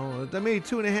don't know. Maybe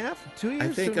 2.5? 2 years? I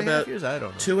think 2.5 about years? I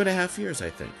don't know. 2.5 years, I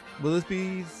think. Will this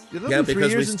be? It'll Yeah, be 3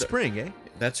 because years in spring, eh?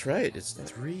 That's right. It's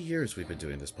 3 years we've been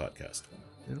doing this podcast.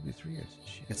 It'll be 3 years.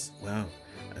 Shit. Wow.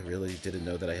 I really didn't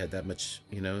know that I had that much,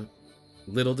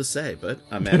 little to say, but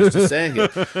I managed to say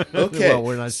it. Okay. Well,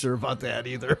 we're not sure about that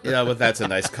either. Yeah, well, that's a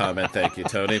nice comment. Thank you,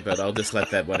 Tony. But I'll just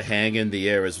let that one hang in the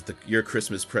air as your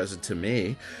Christmas present to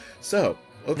me. So,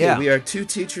 okay, Yeah. We are Two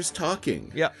Teachers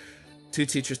Talking. Yeah.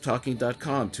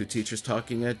 TwoTeachersTalking.com,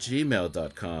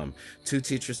 TwoTeachersTalking@gmail.com, Two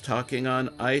Teachers Talking on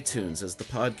iTunes as the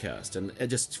podcast, and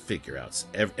just figure out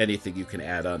anything you can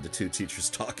add on to Two Teachers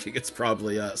Talking. It's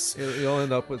probably us. You'll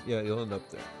end up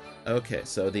there. Okay,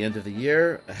 so the end of the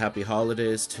year, happy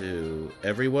holidays to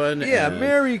everyone. Yeah, and,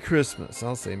 Merry Christmas.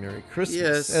 I'll say Merry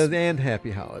Christmas. Yes. And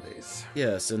Happy Holidays.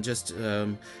 Yes, and just,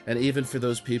 and even for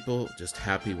those people, just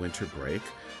happy winter break.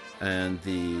 And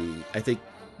I think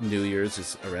New Year's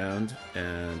is around,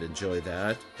 and enjoy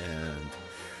that. And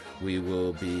we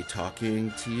will be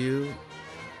talking to you,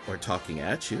 or talking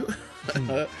at you,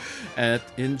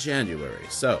 in January.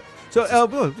 So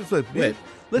wait.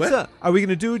 Are we going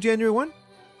to do January 1?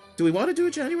 Do we want to do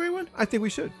a January 1? I think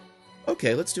we should.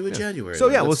 Okay, let's do a January. So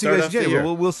then. we'll see you guys in Let's start off the January.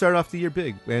 year. We'll start off the year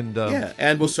big, and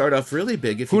and we'll start off really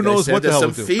big. If who you guys knows send what the us hell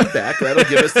some we'll do. feedback, that'll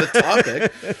give us the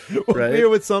topic. we're right? here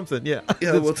with something. Yeah,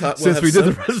 We'll talk. Since we did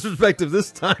the retrospective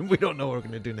this time, we don't know what we're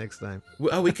going to do next time.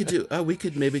 We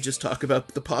could maybe just talk about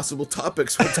the possible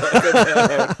topics we'll talk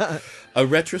about. A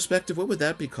retrospective. What would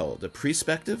that be called? A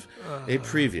prospective? A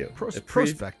preview?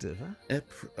 Prospective. Huh?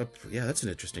 Yeah, that's an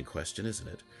interesting question, isn't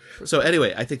it? So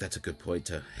anyway, I think that's a good point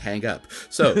to hang up.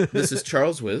 So this is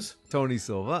Charles Wiz. Tony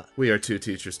Silva. We are Two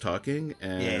Teachers Talking,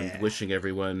 and wishing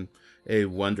everyone a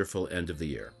wonderful end of the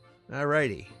year. All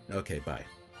righty. Okay, bye.